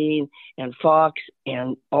Broadcasting and Fox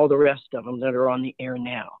and all the rest of them that are on the air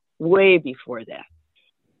now. Way before that.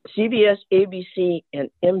 CBS, ABC, and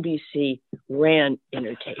NBC ran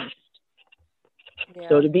entertainment. Yeah.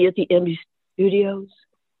 So to be at the NBC studios,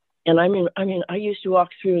 and I used to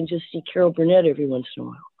walk through and just see Carol Burnett every once in a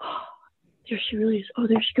while. Oh, there she really is. Oh,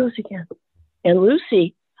 there she goes again. And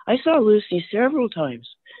Lucy, I saw Lucy several times.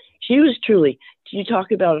 She was truly, you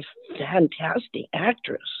talk about a fantastic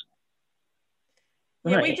actress.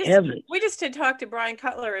 Yeah, we just did talk to Brian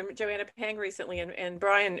Cutler and Joanna Pang recently, and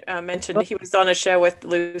Brian mentioned he was on a show with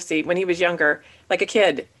Lucy when he was younger, like a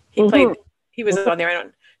kid. He was on there. I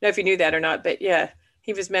don't know if you knew that or not, but yeah,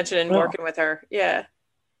 he was mentioning working with her. Yeah.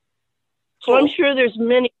 So I'm sure there's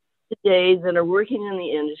many today that are working in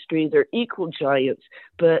the industry. They're equal giants,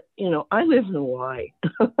 but I live in Hawaii.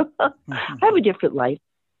 I have a different life.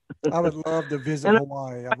 I would love to visit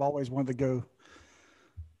Hawaii. I've always wanted to go.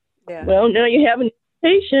 Yeah. Well, now you have an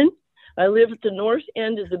invitation. I live at the north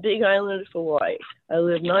end of the big island of Hawaii. I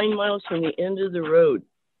live 9 miles from the end of the road.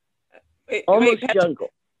 Almost jungle.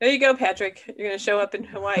 There you go, Patrick. You're going to show up in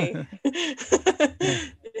Hawaii.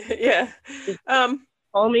 Yeah.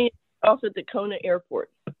 Call me off at the Kona airport.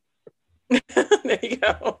 There you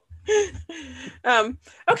go.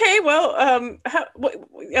 Okay. Well,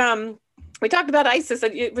 we talked about ISIS.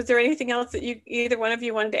 Was there anything else that either one of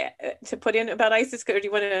you wanted to put in about ISIS, or do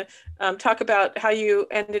you want to talk about how you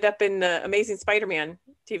ended up in the Amazing Spider-Man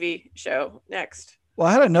TV show next? Well,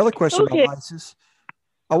 I had another question about ISIS.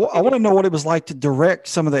 I want to know what it was like to direct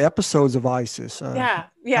some of the episodes of ISIS. How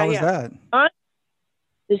was that?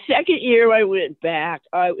 The second year I went back,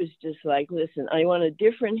 I was just like, listen, I want a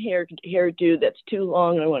different hairdo that's too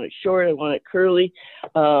long. I want it short. I want it curly.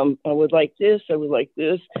 I would like this. I would like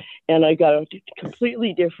this. And I got a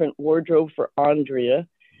completely different wardrobe for Andrea,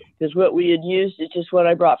 because what we had used is just what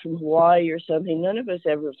I brought from Hawaii or something. None of us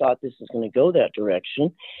ever thought this was going to go that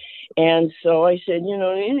direction. And so I said, you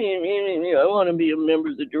know, I want to be a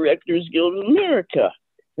member of the Directors Guild of America.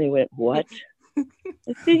 They went, what? I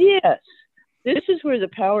said, yes. This is where the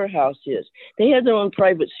powerhouse is. They had their own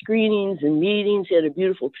private screenings and meetings. They had a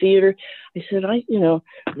beautiful theater. I said,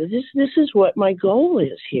 this is what my goal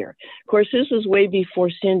is here. Of course, this was way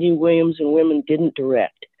before Cindy Williams and women didn't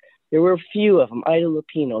direct. There were a few of them. Ida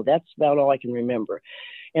Lupino. That's about all I can remember.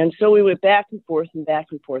 And so we went back and forth and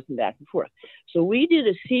back and forth and back and forth. So we did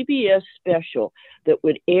a CBS special that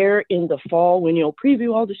would air in the fall when,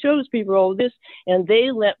 preview all the shows, preview all of this. And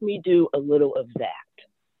they let me do a little of that.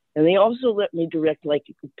 And they also let me direct like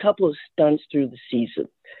a couple of stunts through the season.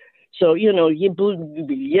 So,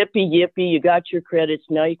 yippee, you got your credits.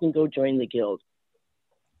 Now you can go join the guild.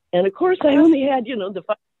 And of course, I only had,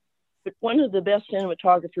 one of the best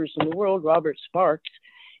cinematographers in the world, Robert Sparks.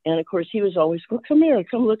 And of course, he was always, well, come here,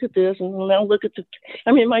 come look at this. And now look at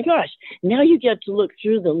my gosh, now you get to look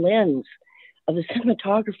through the lens of the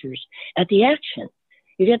cinematographers at the action.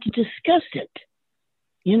 You get to discuss it.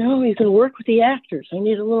 You can work with the actors. I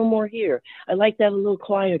need a little more here. I like that a little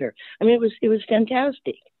quieter. It was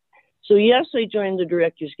fantastic. So yes, I joined the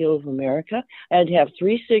Directors Guild of America. I had to have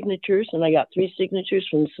 3 signatures, and I got 3 signatures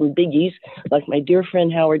from some biggies, like my dear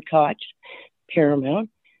friend Howard Koch,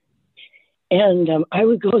 Paramount. And I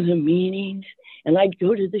would go to the meetings, and I'd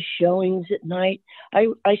go to the showings at night.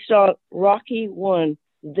 I saw Rocky I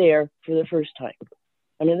there for the first time.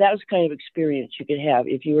 That was the kind of experience you could have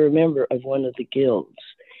if you were a member of one of the guilds.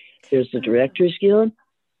 There's the Directors Guild,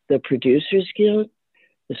 the Producers Guild,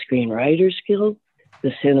 the Screenwriters Guild,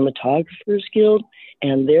 the Cinematographers Guild,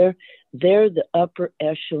 and they're the upper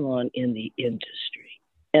echelon in the industry.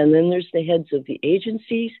 And then there's the heads of the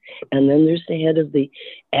agencies, and then there's the head of the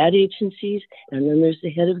ad agencies, and then there's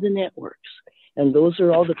the head of the networks. And those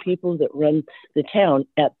are all the people that run the town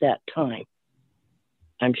at that time.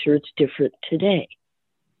 I'm sure it's different today.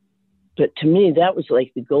 But to me, that was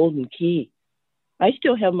like the golden key. I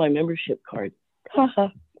still have my membership card. That's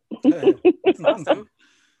awesome.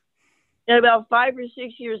 And about 5 or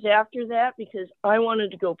 6 years after that, because I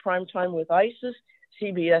wanted to go primetime with ISIS,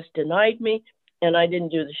 CBS denied me, and I didn't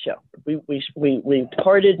do the show. We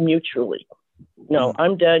parted mutually. No,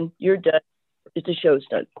 I'm done. You're done. The show's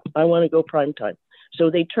done. I want to go primetime.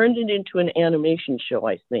 So they turned it into an animation show,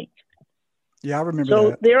 I think. Yeah, I remember that.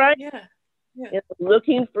 So there I Yeah.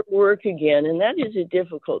 Looking for work again, and that is a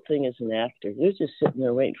difficult thing as an actor. You're just sitting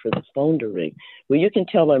there waiting for the phone to ring. Well, you can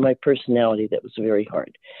tell by my personality that was very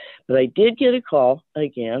hard. But I did get a call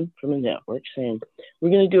again from a network saying, we're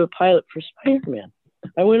going to do a pilot for Spider-Man.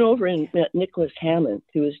 I went over and met Nicholas Hammond,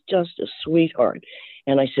 who was just a sweetheart.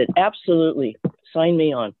 And I said, absolutely, sign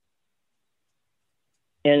me on.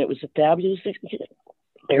 And it was a fabulous experience.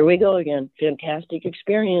 There we go again. Fantastic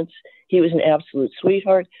experience. He was an absolute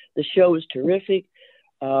sweetheart. The show was terrific.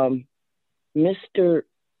 Mr.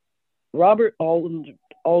 Robert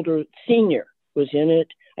Alder Sr. was in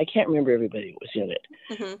it. I can't remember everybody that was in it.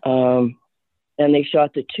 Mm-hmm. And they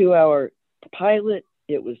shot the 2-hour pilot.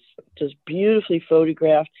 It was just beautifully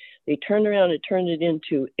photographed. They turned around and turned it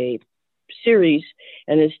into a series.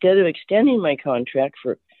 And instead of extending my contract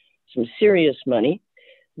for some serious money,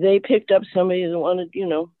 they picked up somebody that wanted,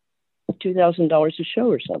 $2,000 a show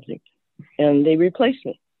or something. And they replaced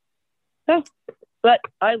me. Oh, but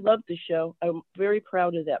I loved the show. I'm very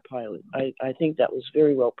proud of that pilot. I think that was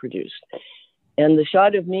very well produced. And the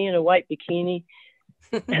shot of me in a white bikini.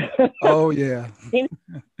 Oh, yeah. Seems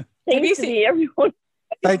to be everyone.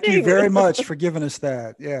 Thank you very much for giving us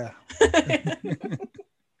that. Yeah. Again,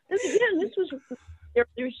 this was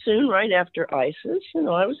very soon, right after ISIS.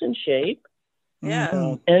 I was in shape.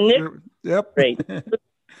 Yeah. And Nick, yep. Great.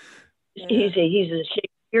 He's a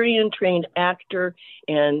Shakespearean trained actor,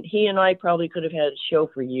 and he and I probably could have had a show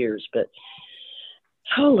for years, but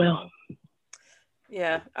oh well.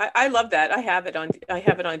 Yeah, I love that. I have it on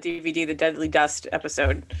DVD, the Deadly Dust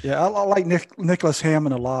episode. Yeah, I like Nicholas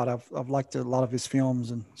Hammond a lot. I've liked a lot of his films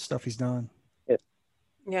and stuff he's done.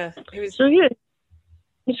 Yeah, he was. So yeah,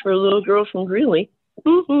 he's for a little girl from Greeley.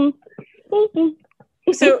 Mm-hmm. Mm-hmm.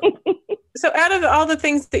 So out of all the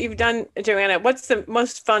things that you've done, Joanna, what's the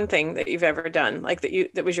most fun thing that you've ever done? Like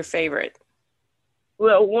that was your favorite?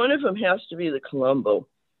 Well, one of them has to be the Columbo.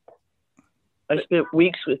 I spent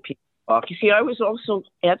weeks with Peter Falk. You see, I was also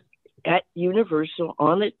at Universal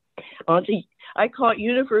on the I call it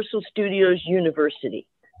Universal Studios University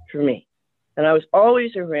for me. And I was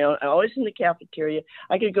always around, always in the cafeteria.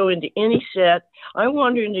 I could go into any set. I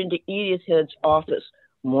wandered into Edith Head's office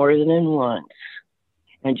more than once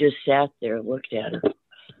and just sat there and looked at her.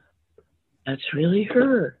 That's really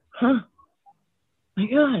her, huh? My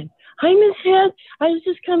God. Hi, Miss Head. I was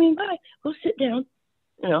just coming by. Well, sit down.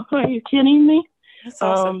 Are you kidding me? That's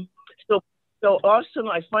awesome. So awesome.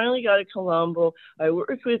 I finally got to Colombo. I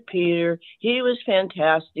worked with Peter. He was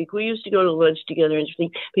fantastic. We used to go to lunch together and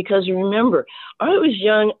everything because remember, I was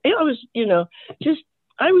young. I was,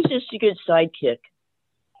 I was just a good sidekick.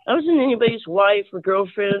 I wasn't anybody's wife or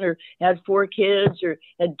girlfriend or had 4 kids or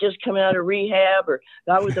had just come out of rehab or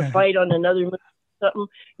got with a fight on another movie or something.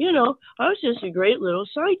 I was just a great little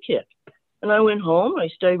sidekick. And I went home, I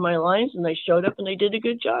studied my lines, and they showed up and they did a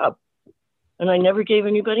good job. And I never gave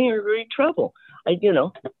anybody any trouble. I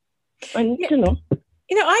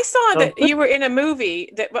saw that you were in a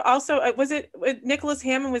movie that also, was it Nicholas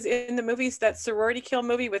Hammond was in the movies, that sorority kill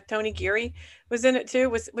movie with Tony Geary was in it too.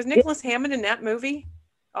 Was Nicholas Hammond in that movie?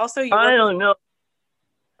 Also, I don't know.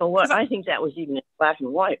 I think that was even in black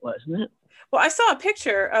and white, wasn't it? Well, I saw a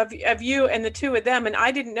picture of you and the two of them, and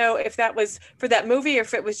I didn't know if that was for that movie or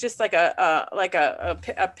if it was just like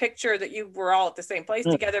a picture that you were all at the same place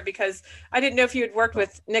together, because I didn't know if you had worked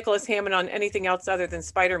with Nicholas Hammond on anything else other than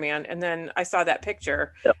Spider-Man. And then I saw that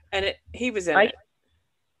picture, and he was in it.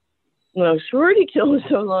 No, Sorority Kill was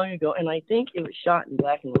so long ago, and I think it was shot in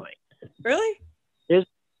black and white. Really?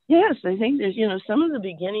 Yes, I think there's, some of the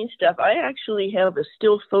beginning stuff. I actually have a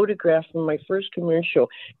still photograph from my first commercial.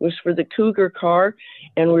 It was for the Cougar car,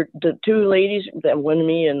 and the 2 ladies, that one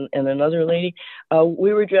me and another lady,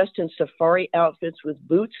 we were dressed in safari outfits with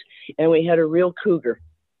boots, and we had a real cougar.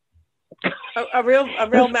 A real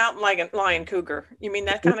mountain lion cougar. You mean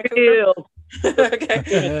that kind of cougar?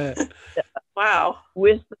 Okay. Wow.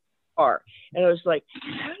 With the car. And I was like,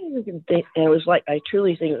 how do you even think? And it was like, I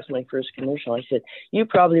truly think it was my first commercial. I said, you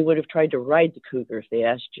probably would have tried to ride the cougar if they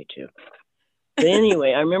asked you to. But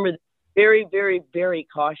anyway, I remember very, very, very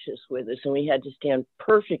cautious with us. And we had to stand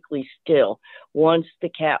perfectly still once the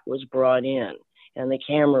cat was brought in and the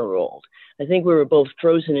camera rolled. I think we were both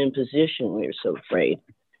frozen in position. We were so afraid.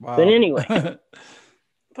 Wow. But anyway.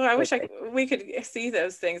 Well, I wish we could see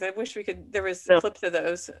those things. I wish there was clips of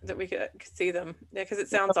those that we could see them. Yeah, because it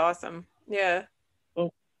sounds awesome. Yeah.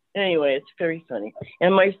 Anyway, it's very funny.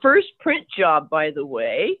 And my first print job, by the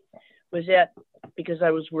way, was because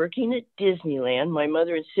I was working at Disneyland. My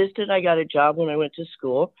mother insisted I got a job when I went to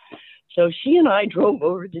school. So she and I drove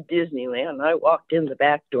over to Disneyland. And I walked in the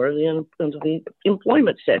back door into the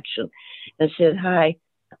employment section and said, Hi,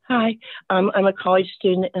 I'm a college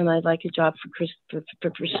student and I'd like a job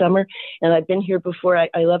for summer. And I've been here before. I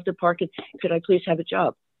love the park. And could I please have a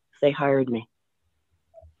job? They hired me.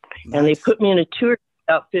 Nice. And they put me in a tour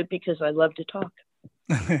outfit because I love to talk.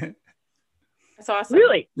 That's awesome.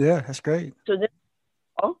 Really? Yeah, that's great. So then,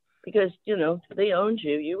 because, they owned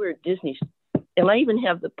you. You were at Disney. And I even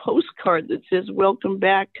have the postcard that says, welcome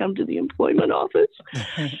back, come to the employment office.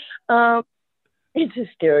 It's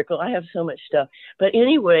hysterical. I have so much stuff. But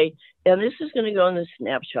anyway, and this is going to go in the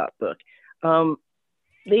snapshot book.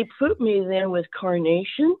 They put me then with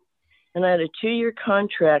Carnation, and I had a 2-year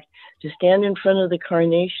contract to stand in front of the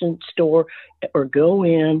Carnation store or go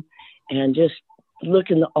in and just look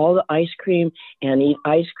in all the ice cream and eat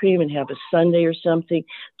ice cream and have a sundae or something.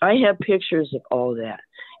 I have pictures of all that.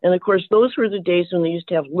 And, of course, those were the days when they used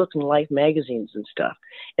to have Look and Life magazines and stuff.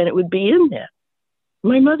 And it would be in that.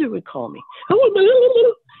 My mother would call me.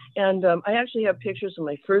 And I actually have pictures of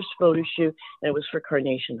my first photo shoot, and it was for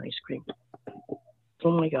Carnation ice cream.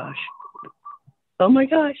 Oh, my gosh.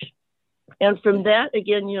 And from that,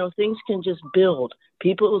 again, things can just build.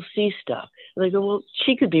 People will see stuff. And they go, well,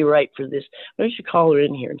 she could be right for this. Why don't you call her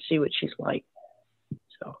in here and see what she's like?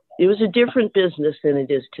 So it was a different business than it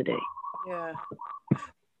is today. Yeah.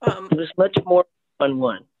 It was much more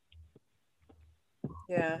one.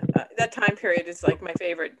 Yeah, that time period is like my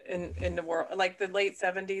favorite in the world, like the late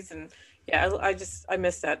 70s. And yeah, I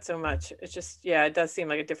miss that so much. It's just, yeah, it does seem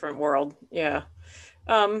like a different world. Yeah.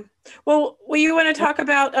 Well, you want to talk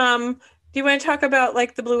about, do you want to talk about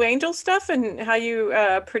like the Blue Angel stuff and how you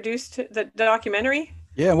produced the documentary?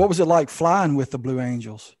 Yeah. What was it like flying with the Blue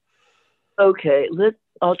Angels? Okay.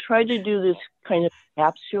 I'll try to do this kind of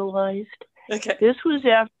capsulized. Okay. This was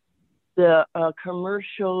after the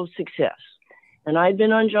commercial success. And I'd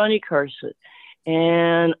been on Johnny Carson,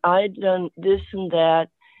 and I'd done this and that.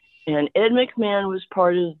 And Ed McMahon was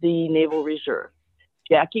part of the Naval Reserve.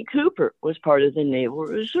 Jackie Cooper was part of the Naval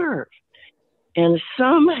Reserve. And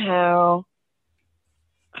somehow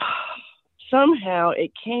somehow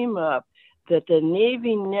it came up that the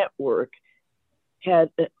Navy network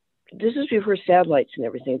had, this is before satellites and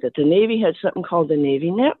everything, that the Navy had something called the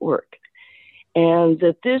Navy Network. And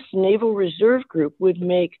that this Naval Reserve Group would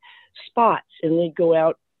make spots and they'd go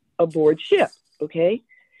out aboard ship, okay?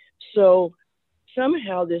 So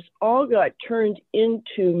somehow this all got turned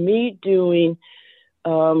into me doing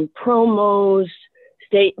promos,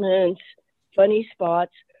 statements, funny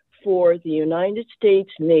spots for the United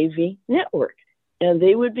States Navy Network. And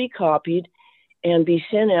they would be copied and be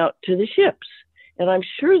sent out to the ships. And I'm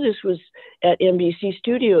sure this was at NBC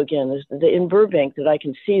Studio again, in Burbank, that I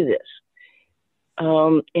can see this.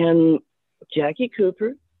 And Jackie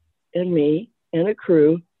Cooper and me and a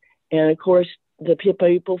crew, and of course the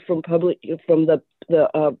people from the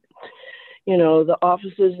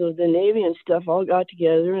offices of the Navy and stuff all got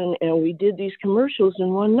together, and we did these commercials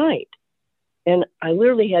in one night. And I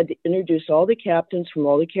literally had to introduce all the captains from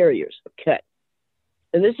all the carriers. Okay.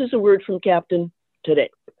 And this is a word from Captain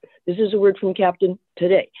today. This is a word from Captain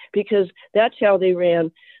today, because that's how they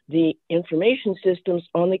ran the information systems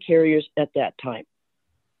on the carriers at that time.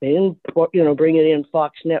 They didn't, bring it in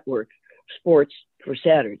Fox Network Sports for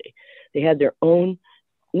Saturday. They had their own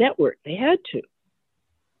network. They had to.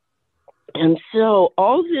 And so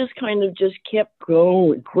all this kind of just kept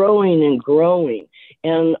growing and growing.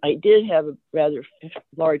 And I did have a rather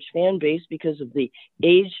large fan base because of the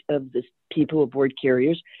age of the people aboard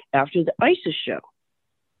carriers after the ISIS show.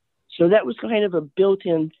 So that was kind of a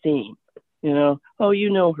built-in theme, oh, you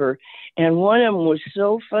know her. And one of them was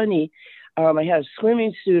so funny. I had a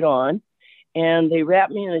swimming suit on, and they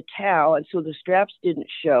wrapped me in a towel, and so the straps didn't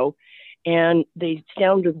show. And they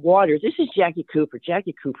sounded water. This is Jackie Cooper.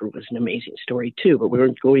 Jackie Cooper was an amazing story, too, but we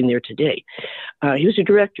weren't going there today. He was a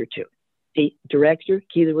director, too. A director,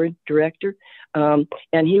 key the word, director. And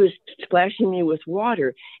he was splashing me with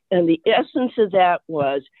water. And the essence of that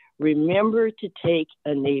was, remember to take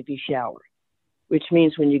a Navy shower, which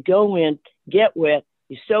means when you go in, get wet,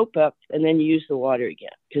 you soap up, and then you use the water again,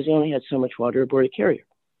 because they only had so much water aboard a carrier.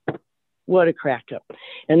 What a crack up.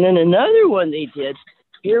 And then another one they did,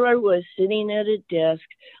 here I was sitting at a desk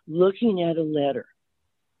looking at a letter,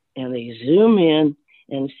 and they zoom in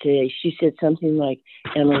and she said something like,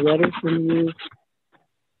 and a letter from you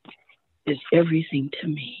is everything to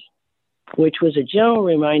me, which was a general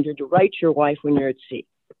reminder to write your wife when you're at sea.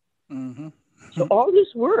 Mm-hmm. So all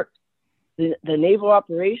this worked. The Naval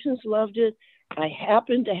Operations loved it. I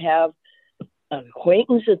happened to have an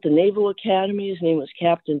acquaintance at the Naval Academy. His name was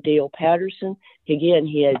Captain Dale Patterson. Again,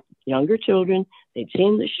 he had younger children. They'd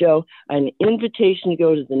seen the show. An invitation to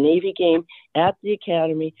go to the Navy game at the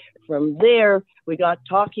Academy. From there, we got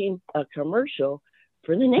talking a commercial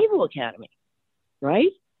for the Naval Academy,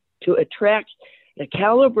 right? To attract the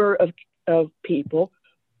caliber of people,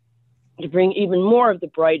 to bring even more of the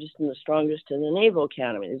brightest and the strongest to the Naval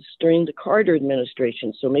Academy. It's during the Carter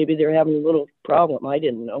administration, so maybe they're having a little problem. I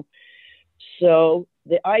didn't know. So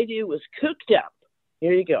the idea was cooked up.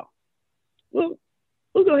 Here you go. We'll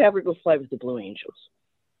go have her go fly with the Blue Angels.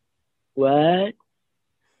 What?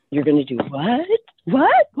 You're going to do what?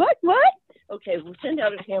 What? Okay, we'll send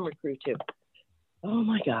out a camera crew too. Oh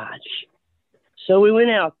my gosh. So we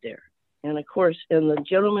went out there. And of course, and the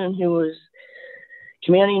gentleman who was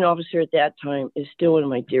commanding officer at that time is still one of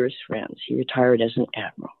my dearest friends. He retired as an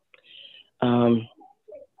admiral.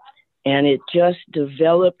 And it just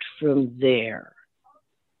developed from there.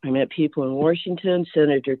 I met people in Washington.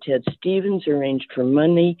 Senator Ted Stevens arranged for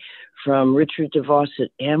money from Richard DeVos at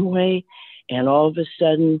Amway. And all of a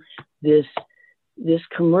sudden, this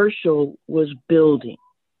commercial was building.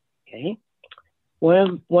 Okay.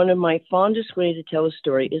 One of my fondest way to tell a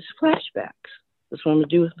story is flashbacks. That's what I'm going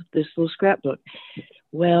to do with this little scrapbook.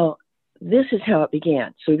 Well, this is how it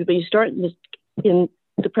began. So you start in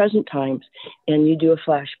the present times, and you do a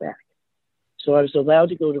flashback. So I was allowed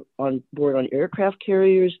to go on board on aircraft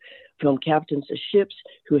carriers, film captains of ships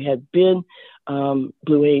who had been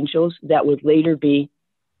Blue Angels. That would later be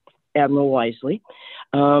Admiral Wisely.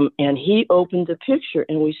 And he opened the picture,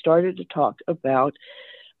 and we started to talk about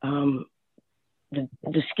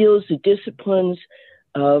the skills, the disciplines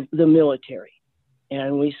of the military.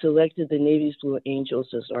 And we selected the Navy's Blue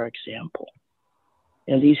Angels as our example.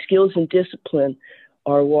 And these skills and discipline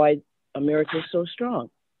are why America is so strong.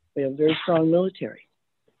 We have a very strong military.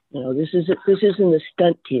 This isn't a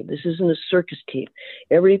stunt team. This isn't a circus team.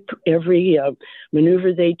 Every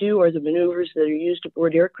maneuver they do are the maneuvers that are used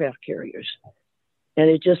aboard aircraft carriers. And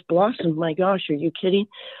it just blossomed. My gosh, are you kidding?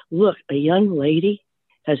 Look, a young lady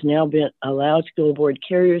has now been allowed to go aboard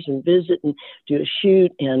carriers and visit and do a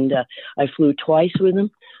shoot. And I flew twice with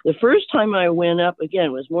them. The first time I went up,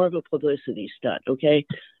 again, was more of a publicity stunt, okay?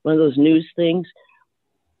 One of those news things.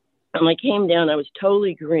 And I came down, I was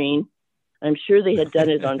totally green. I'm sure they had done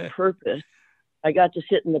it on purpose. I got to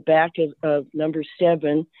sit in the back of number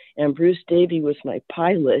 7, and Bruce Davey was my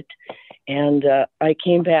pilot. And I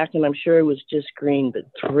came back, and I'm sure I was just green, but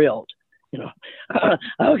thrilled. You know,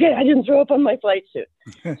 okay, I didn't throw up on my flight suit.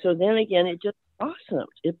 So then again, it just blossomed.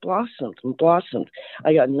 It blossomed and blossomed.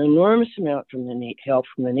 I got an enormous amount from the help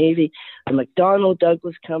from the Navy, the McDonnell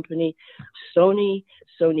Douglas Company, Sony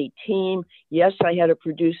team. Yes, I had a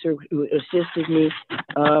producer who assisted me.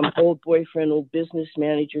 Old boyfriend, old business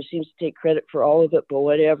manager, seems to take credit for all of it, but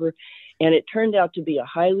whatever. And it turned out to be a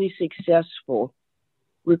highly successful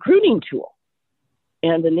recruiting tool.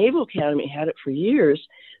 And the Naval Academy had it for years.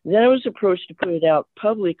 Then I was approached to put it out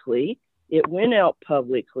publicly. It went out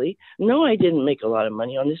publicly. No, I didn't make a lot of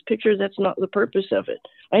money on this picture. That's not the purpose of it.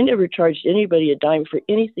 I never charged anybody a dime for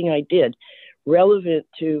anything I did relevant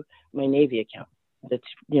to my Navy account. That's,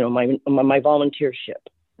 you know, my volunteership.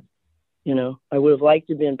 You know, I would have liked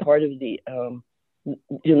to have been part of the,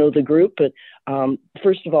 the group, but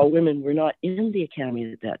first of all, women were not in the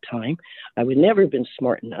academy at that time. I would never have been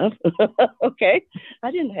smart enough. Okay,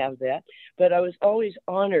 I didn't have that, but I was always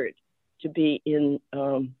honored to be in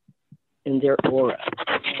their aura.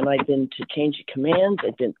 And I've been to change of commands.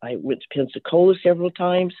 I went to Pensacola several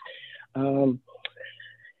times, and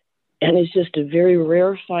it's just a very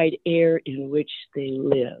rarefied air in which they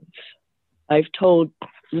live. I've told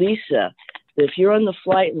Lisa that if you're on the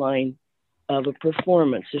flight line of a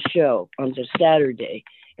performance, a show on a Saturday,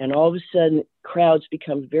 and all of a sudden crowds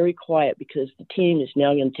become very quiet because the team is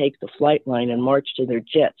now going to take the flight line and march to their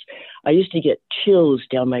jets, I used to get chills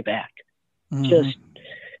down my back. Mm-hmm.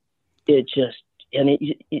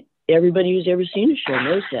 Everybody who's ever seen a show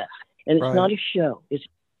knows that. And it's not a show. It's a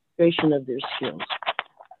demonstration of their skills,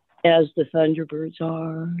 as the Thunderbirds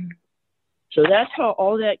are. So that's how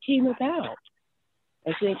all that came about.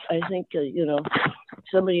 I think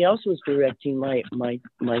somebody else was directing my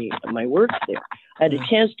work there. I had a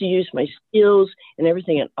chance to use my skills and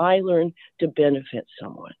everything, and I learned to benefit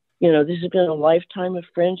someone. You know, this has been a lifetime of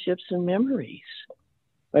friendships and memories.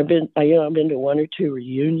 I've been to 1 or 2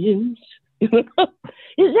 reunions. Is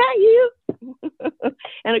that you?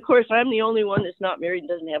 And of course, I'm the only one that's not married and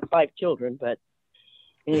doesn't have 5 children. But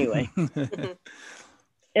anyway.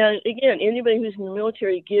 And again, anybody who's in the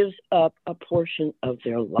military gives up a portion of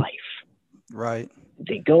their life. Right.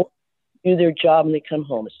 They go do their job and they come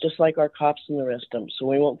home. It's just like our cops and the rest of them. So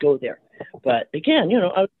we won't go there. But again, you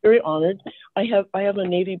know, I was very honored. I have a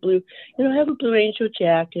navy blue, I have a Blue Angel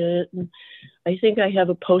jacket. And I think I have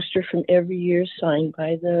a poster from every year signed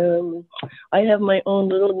by them. I have my own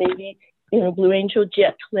little Navy, Blue Angel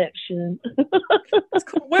jet collection. That's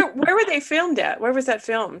cool. Where were they filmed at? Where was that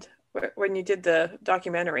filmed? When you did the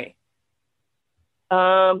documentary?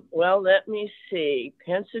 Well, let me see.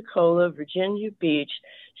 Pensacola, Virginia Beach,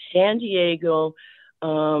 San Diego,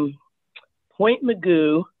 Point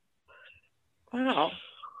Mugu. Wow.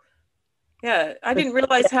 Yeah, I didn't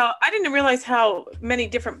realize how many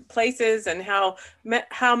different places and how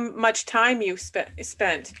much time you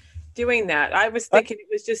spent doing that. I was thinking it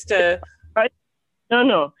was just a.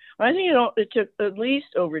 No. I think it took at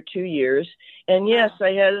least over 2 years. And yes,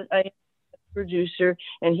 I had a producer,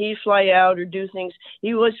 and he'd fly out or do things.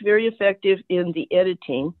 He was very effective in the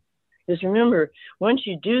editing. Because remember, once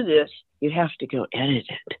you do this, you have to go edit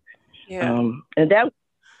it. Yeah. And that was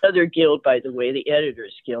another guild, by the way, the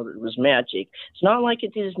Editors Guild. It was magic. It's not like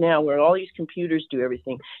it is now where all these computers do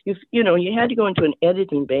everything. You had to go into an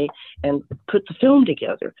editing bay and put the film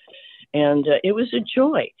together. And it was a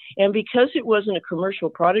joy. And because it wasn't a commercial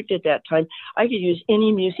product at that time, I could use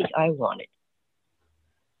any music I wanted.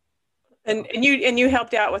 And you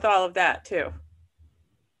helped out with all of that too.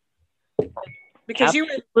 Because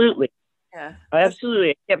absolutely. Absolutely.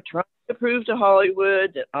 I kept trying to prove to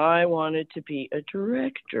Hollywood that I wanted to be a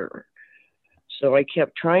director. So I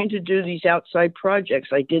kept trying to do these outside projects.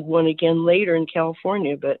 I did one again later in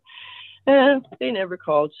California, but they never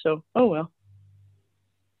called. So, oh well.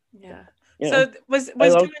 Yeah. So I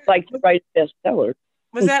like to write a bestseller.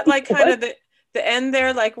 Was that like kind of the end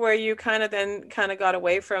there, like where you kind of got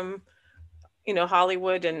away from,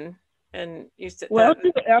 Hollywood and you said? Well,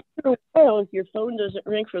 after a while, if your phone doesn't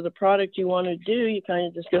ring for the product you want to do, you kind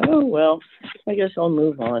of just go, oh well, I guess I'll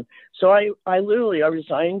move on. So I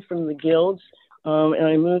resigned from the guilds, and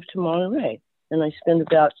I moved to Monterey, and I spent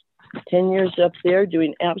about 10 years up there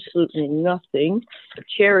doing absolutely nothing,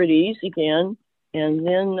 charities again. And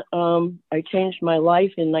then I changed my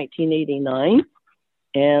life in 1989,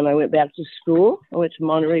 and I went back to school. I went to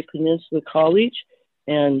Monterey Peninsula College,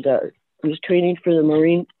 and was training for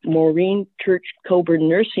the Maureen Church Coburn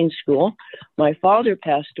Nursing School. My father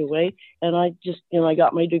passed away, and I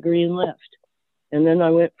got my degree and left. And then I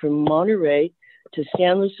went from Monterey to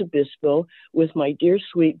San Luis Obispo with my dear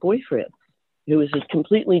sweet boyfriend, who was a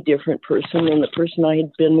completely different person than the person I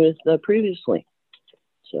had been with previously.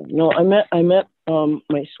 So no, I met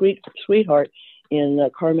my sweetheart in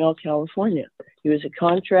Carmel, California. He was a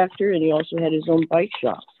contractor, and he also had his own bike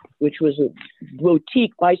shop, which was a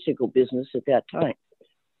boutique bicycle business at that time.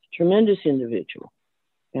 Tremendous individual.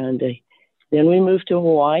 And then we moved to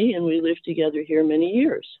Hawaii, and we lived together here many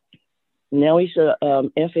years. Now he's a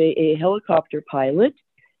FAA helicopter pilot,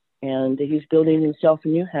 and he's building himself a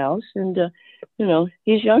new house. And,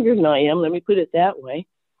 he's younger than I am, let me put it that way.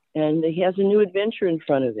 And he has a new adventure in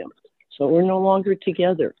front of him. So we're no longer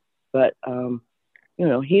together. But,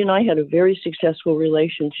 he and I had a very successful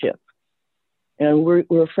relationship. And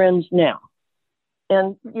we're friends now.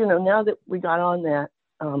 And, now that we got on that,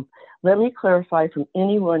 let me clarify from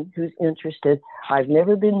anyone who's interested, I've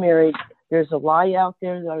never been married. There's a lie out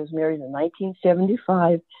there that I was married in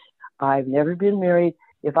 1975. I've never been married.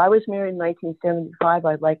 If I was married in 1975,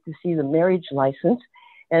 I'd like to see the marriage license.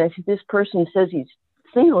 And if this person says he's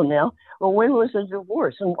single now, well, when was the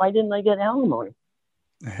divorce? And why didn't I get alimony?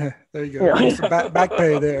 There you go. Back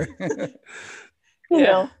pay there.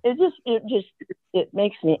 It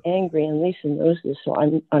makes me angry, and Lisa knows this, so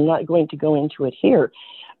I'm not going to go into it here.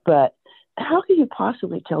 But how can you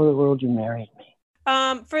possibly tell the world you married me?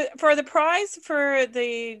 For the prize for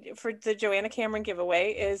the Joanna Cameron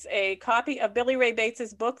giveaway is a copy of Billy Ray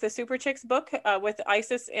Bates's book, the Super Chicks book, with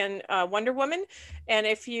Isis and Wonder Woman. And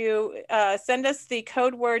if you send us the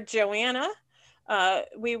code word Joanna,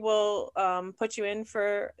 we will put you in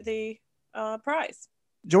for the prize.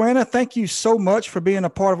 Joanna, thank you so much for being a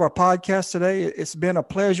part of our podcast today. It's been a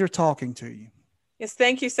pleasure talking to you. Yes,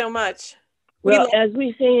 thank you so much. Well, as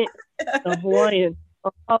we say in Hawaiian,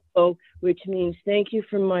 "Aloha," which means thank you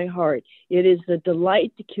from my heart. It is a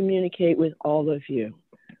delight to communicate with all of you.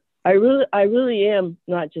 I really am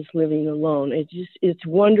not just living alone. It's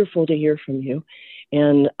wonderful to hear from you.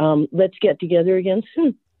 And let's get together again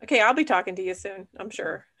soon. Okay, I'll be talking to you soon, I'm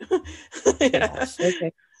sure. Yeah.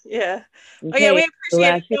 Okay. Yeah. Okay. Oh, yeah, we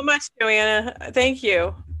appreciate it so much, Joanna. Thank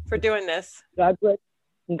you for doing this. God bless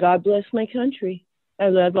my country. I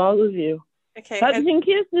love all of you. Okay. Hugs and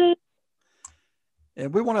kisses.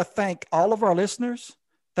 And we want to thank all of our listeners.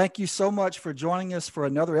 Thank you so much for joining us for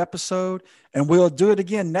another episode. And we'll do it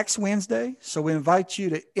again next Wednesday. So we invite you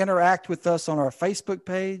to interact with us on our Facebook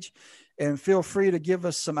page, and feel free to give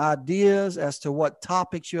us some ideas as to what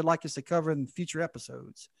topics you'd like us to cover in future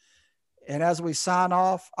episodes. And as we sign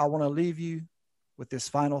off, I want to leave you with this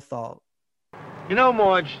final thought. You know,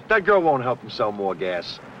 Marge, that girl won't help him sell more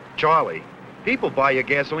gas. Charlie, people buy your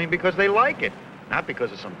gasoline because they like it, not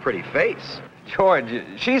because of some pretty face. George,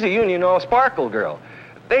 she's a Union Oil Sparkle girl.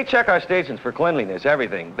 They check our stations for cleanliness,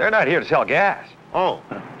 everything. They're not here to sell gas. Oh.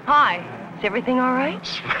 Hi. Is everything all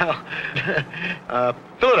right? Well,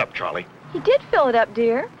 fill it up, Charlie. He did fill it up,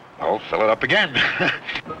 dear. Oh, fill it up again.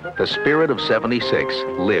 The spirit of '76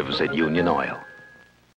 lives at Union Oil.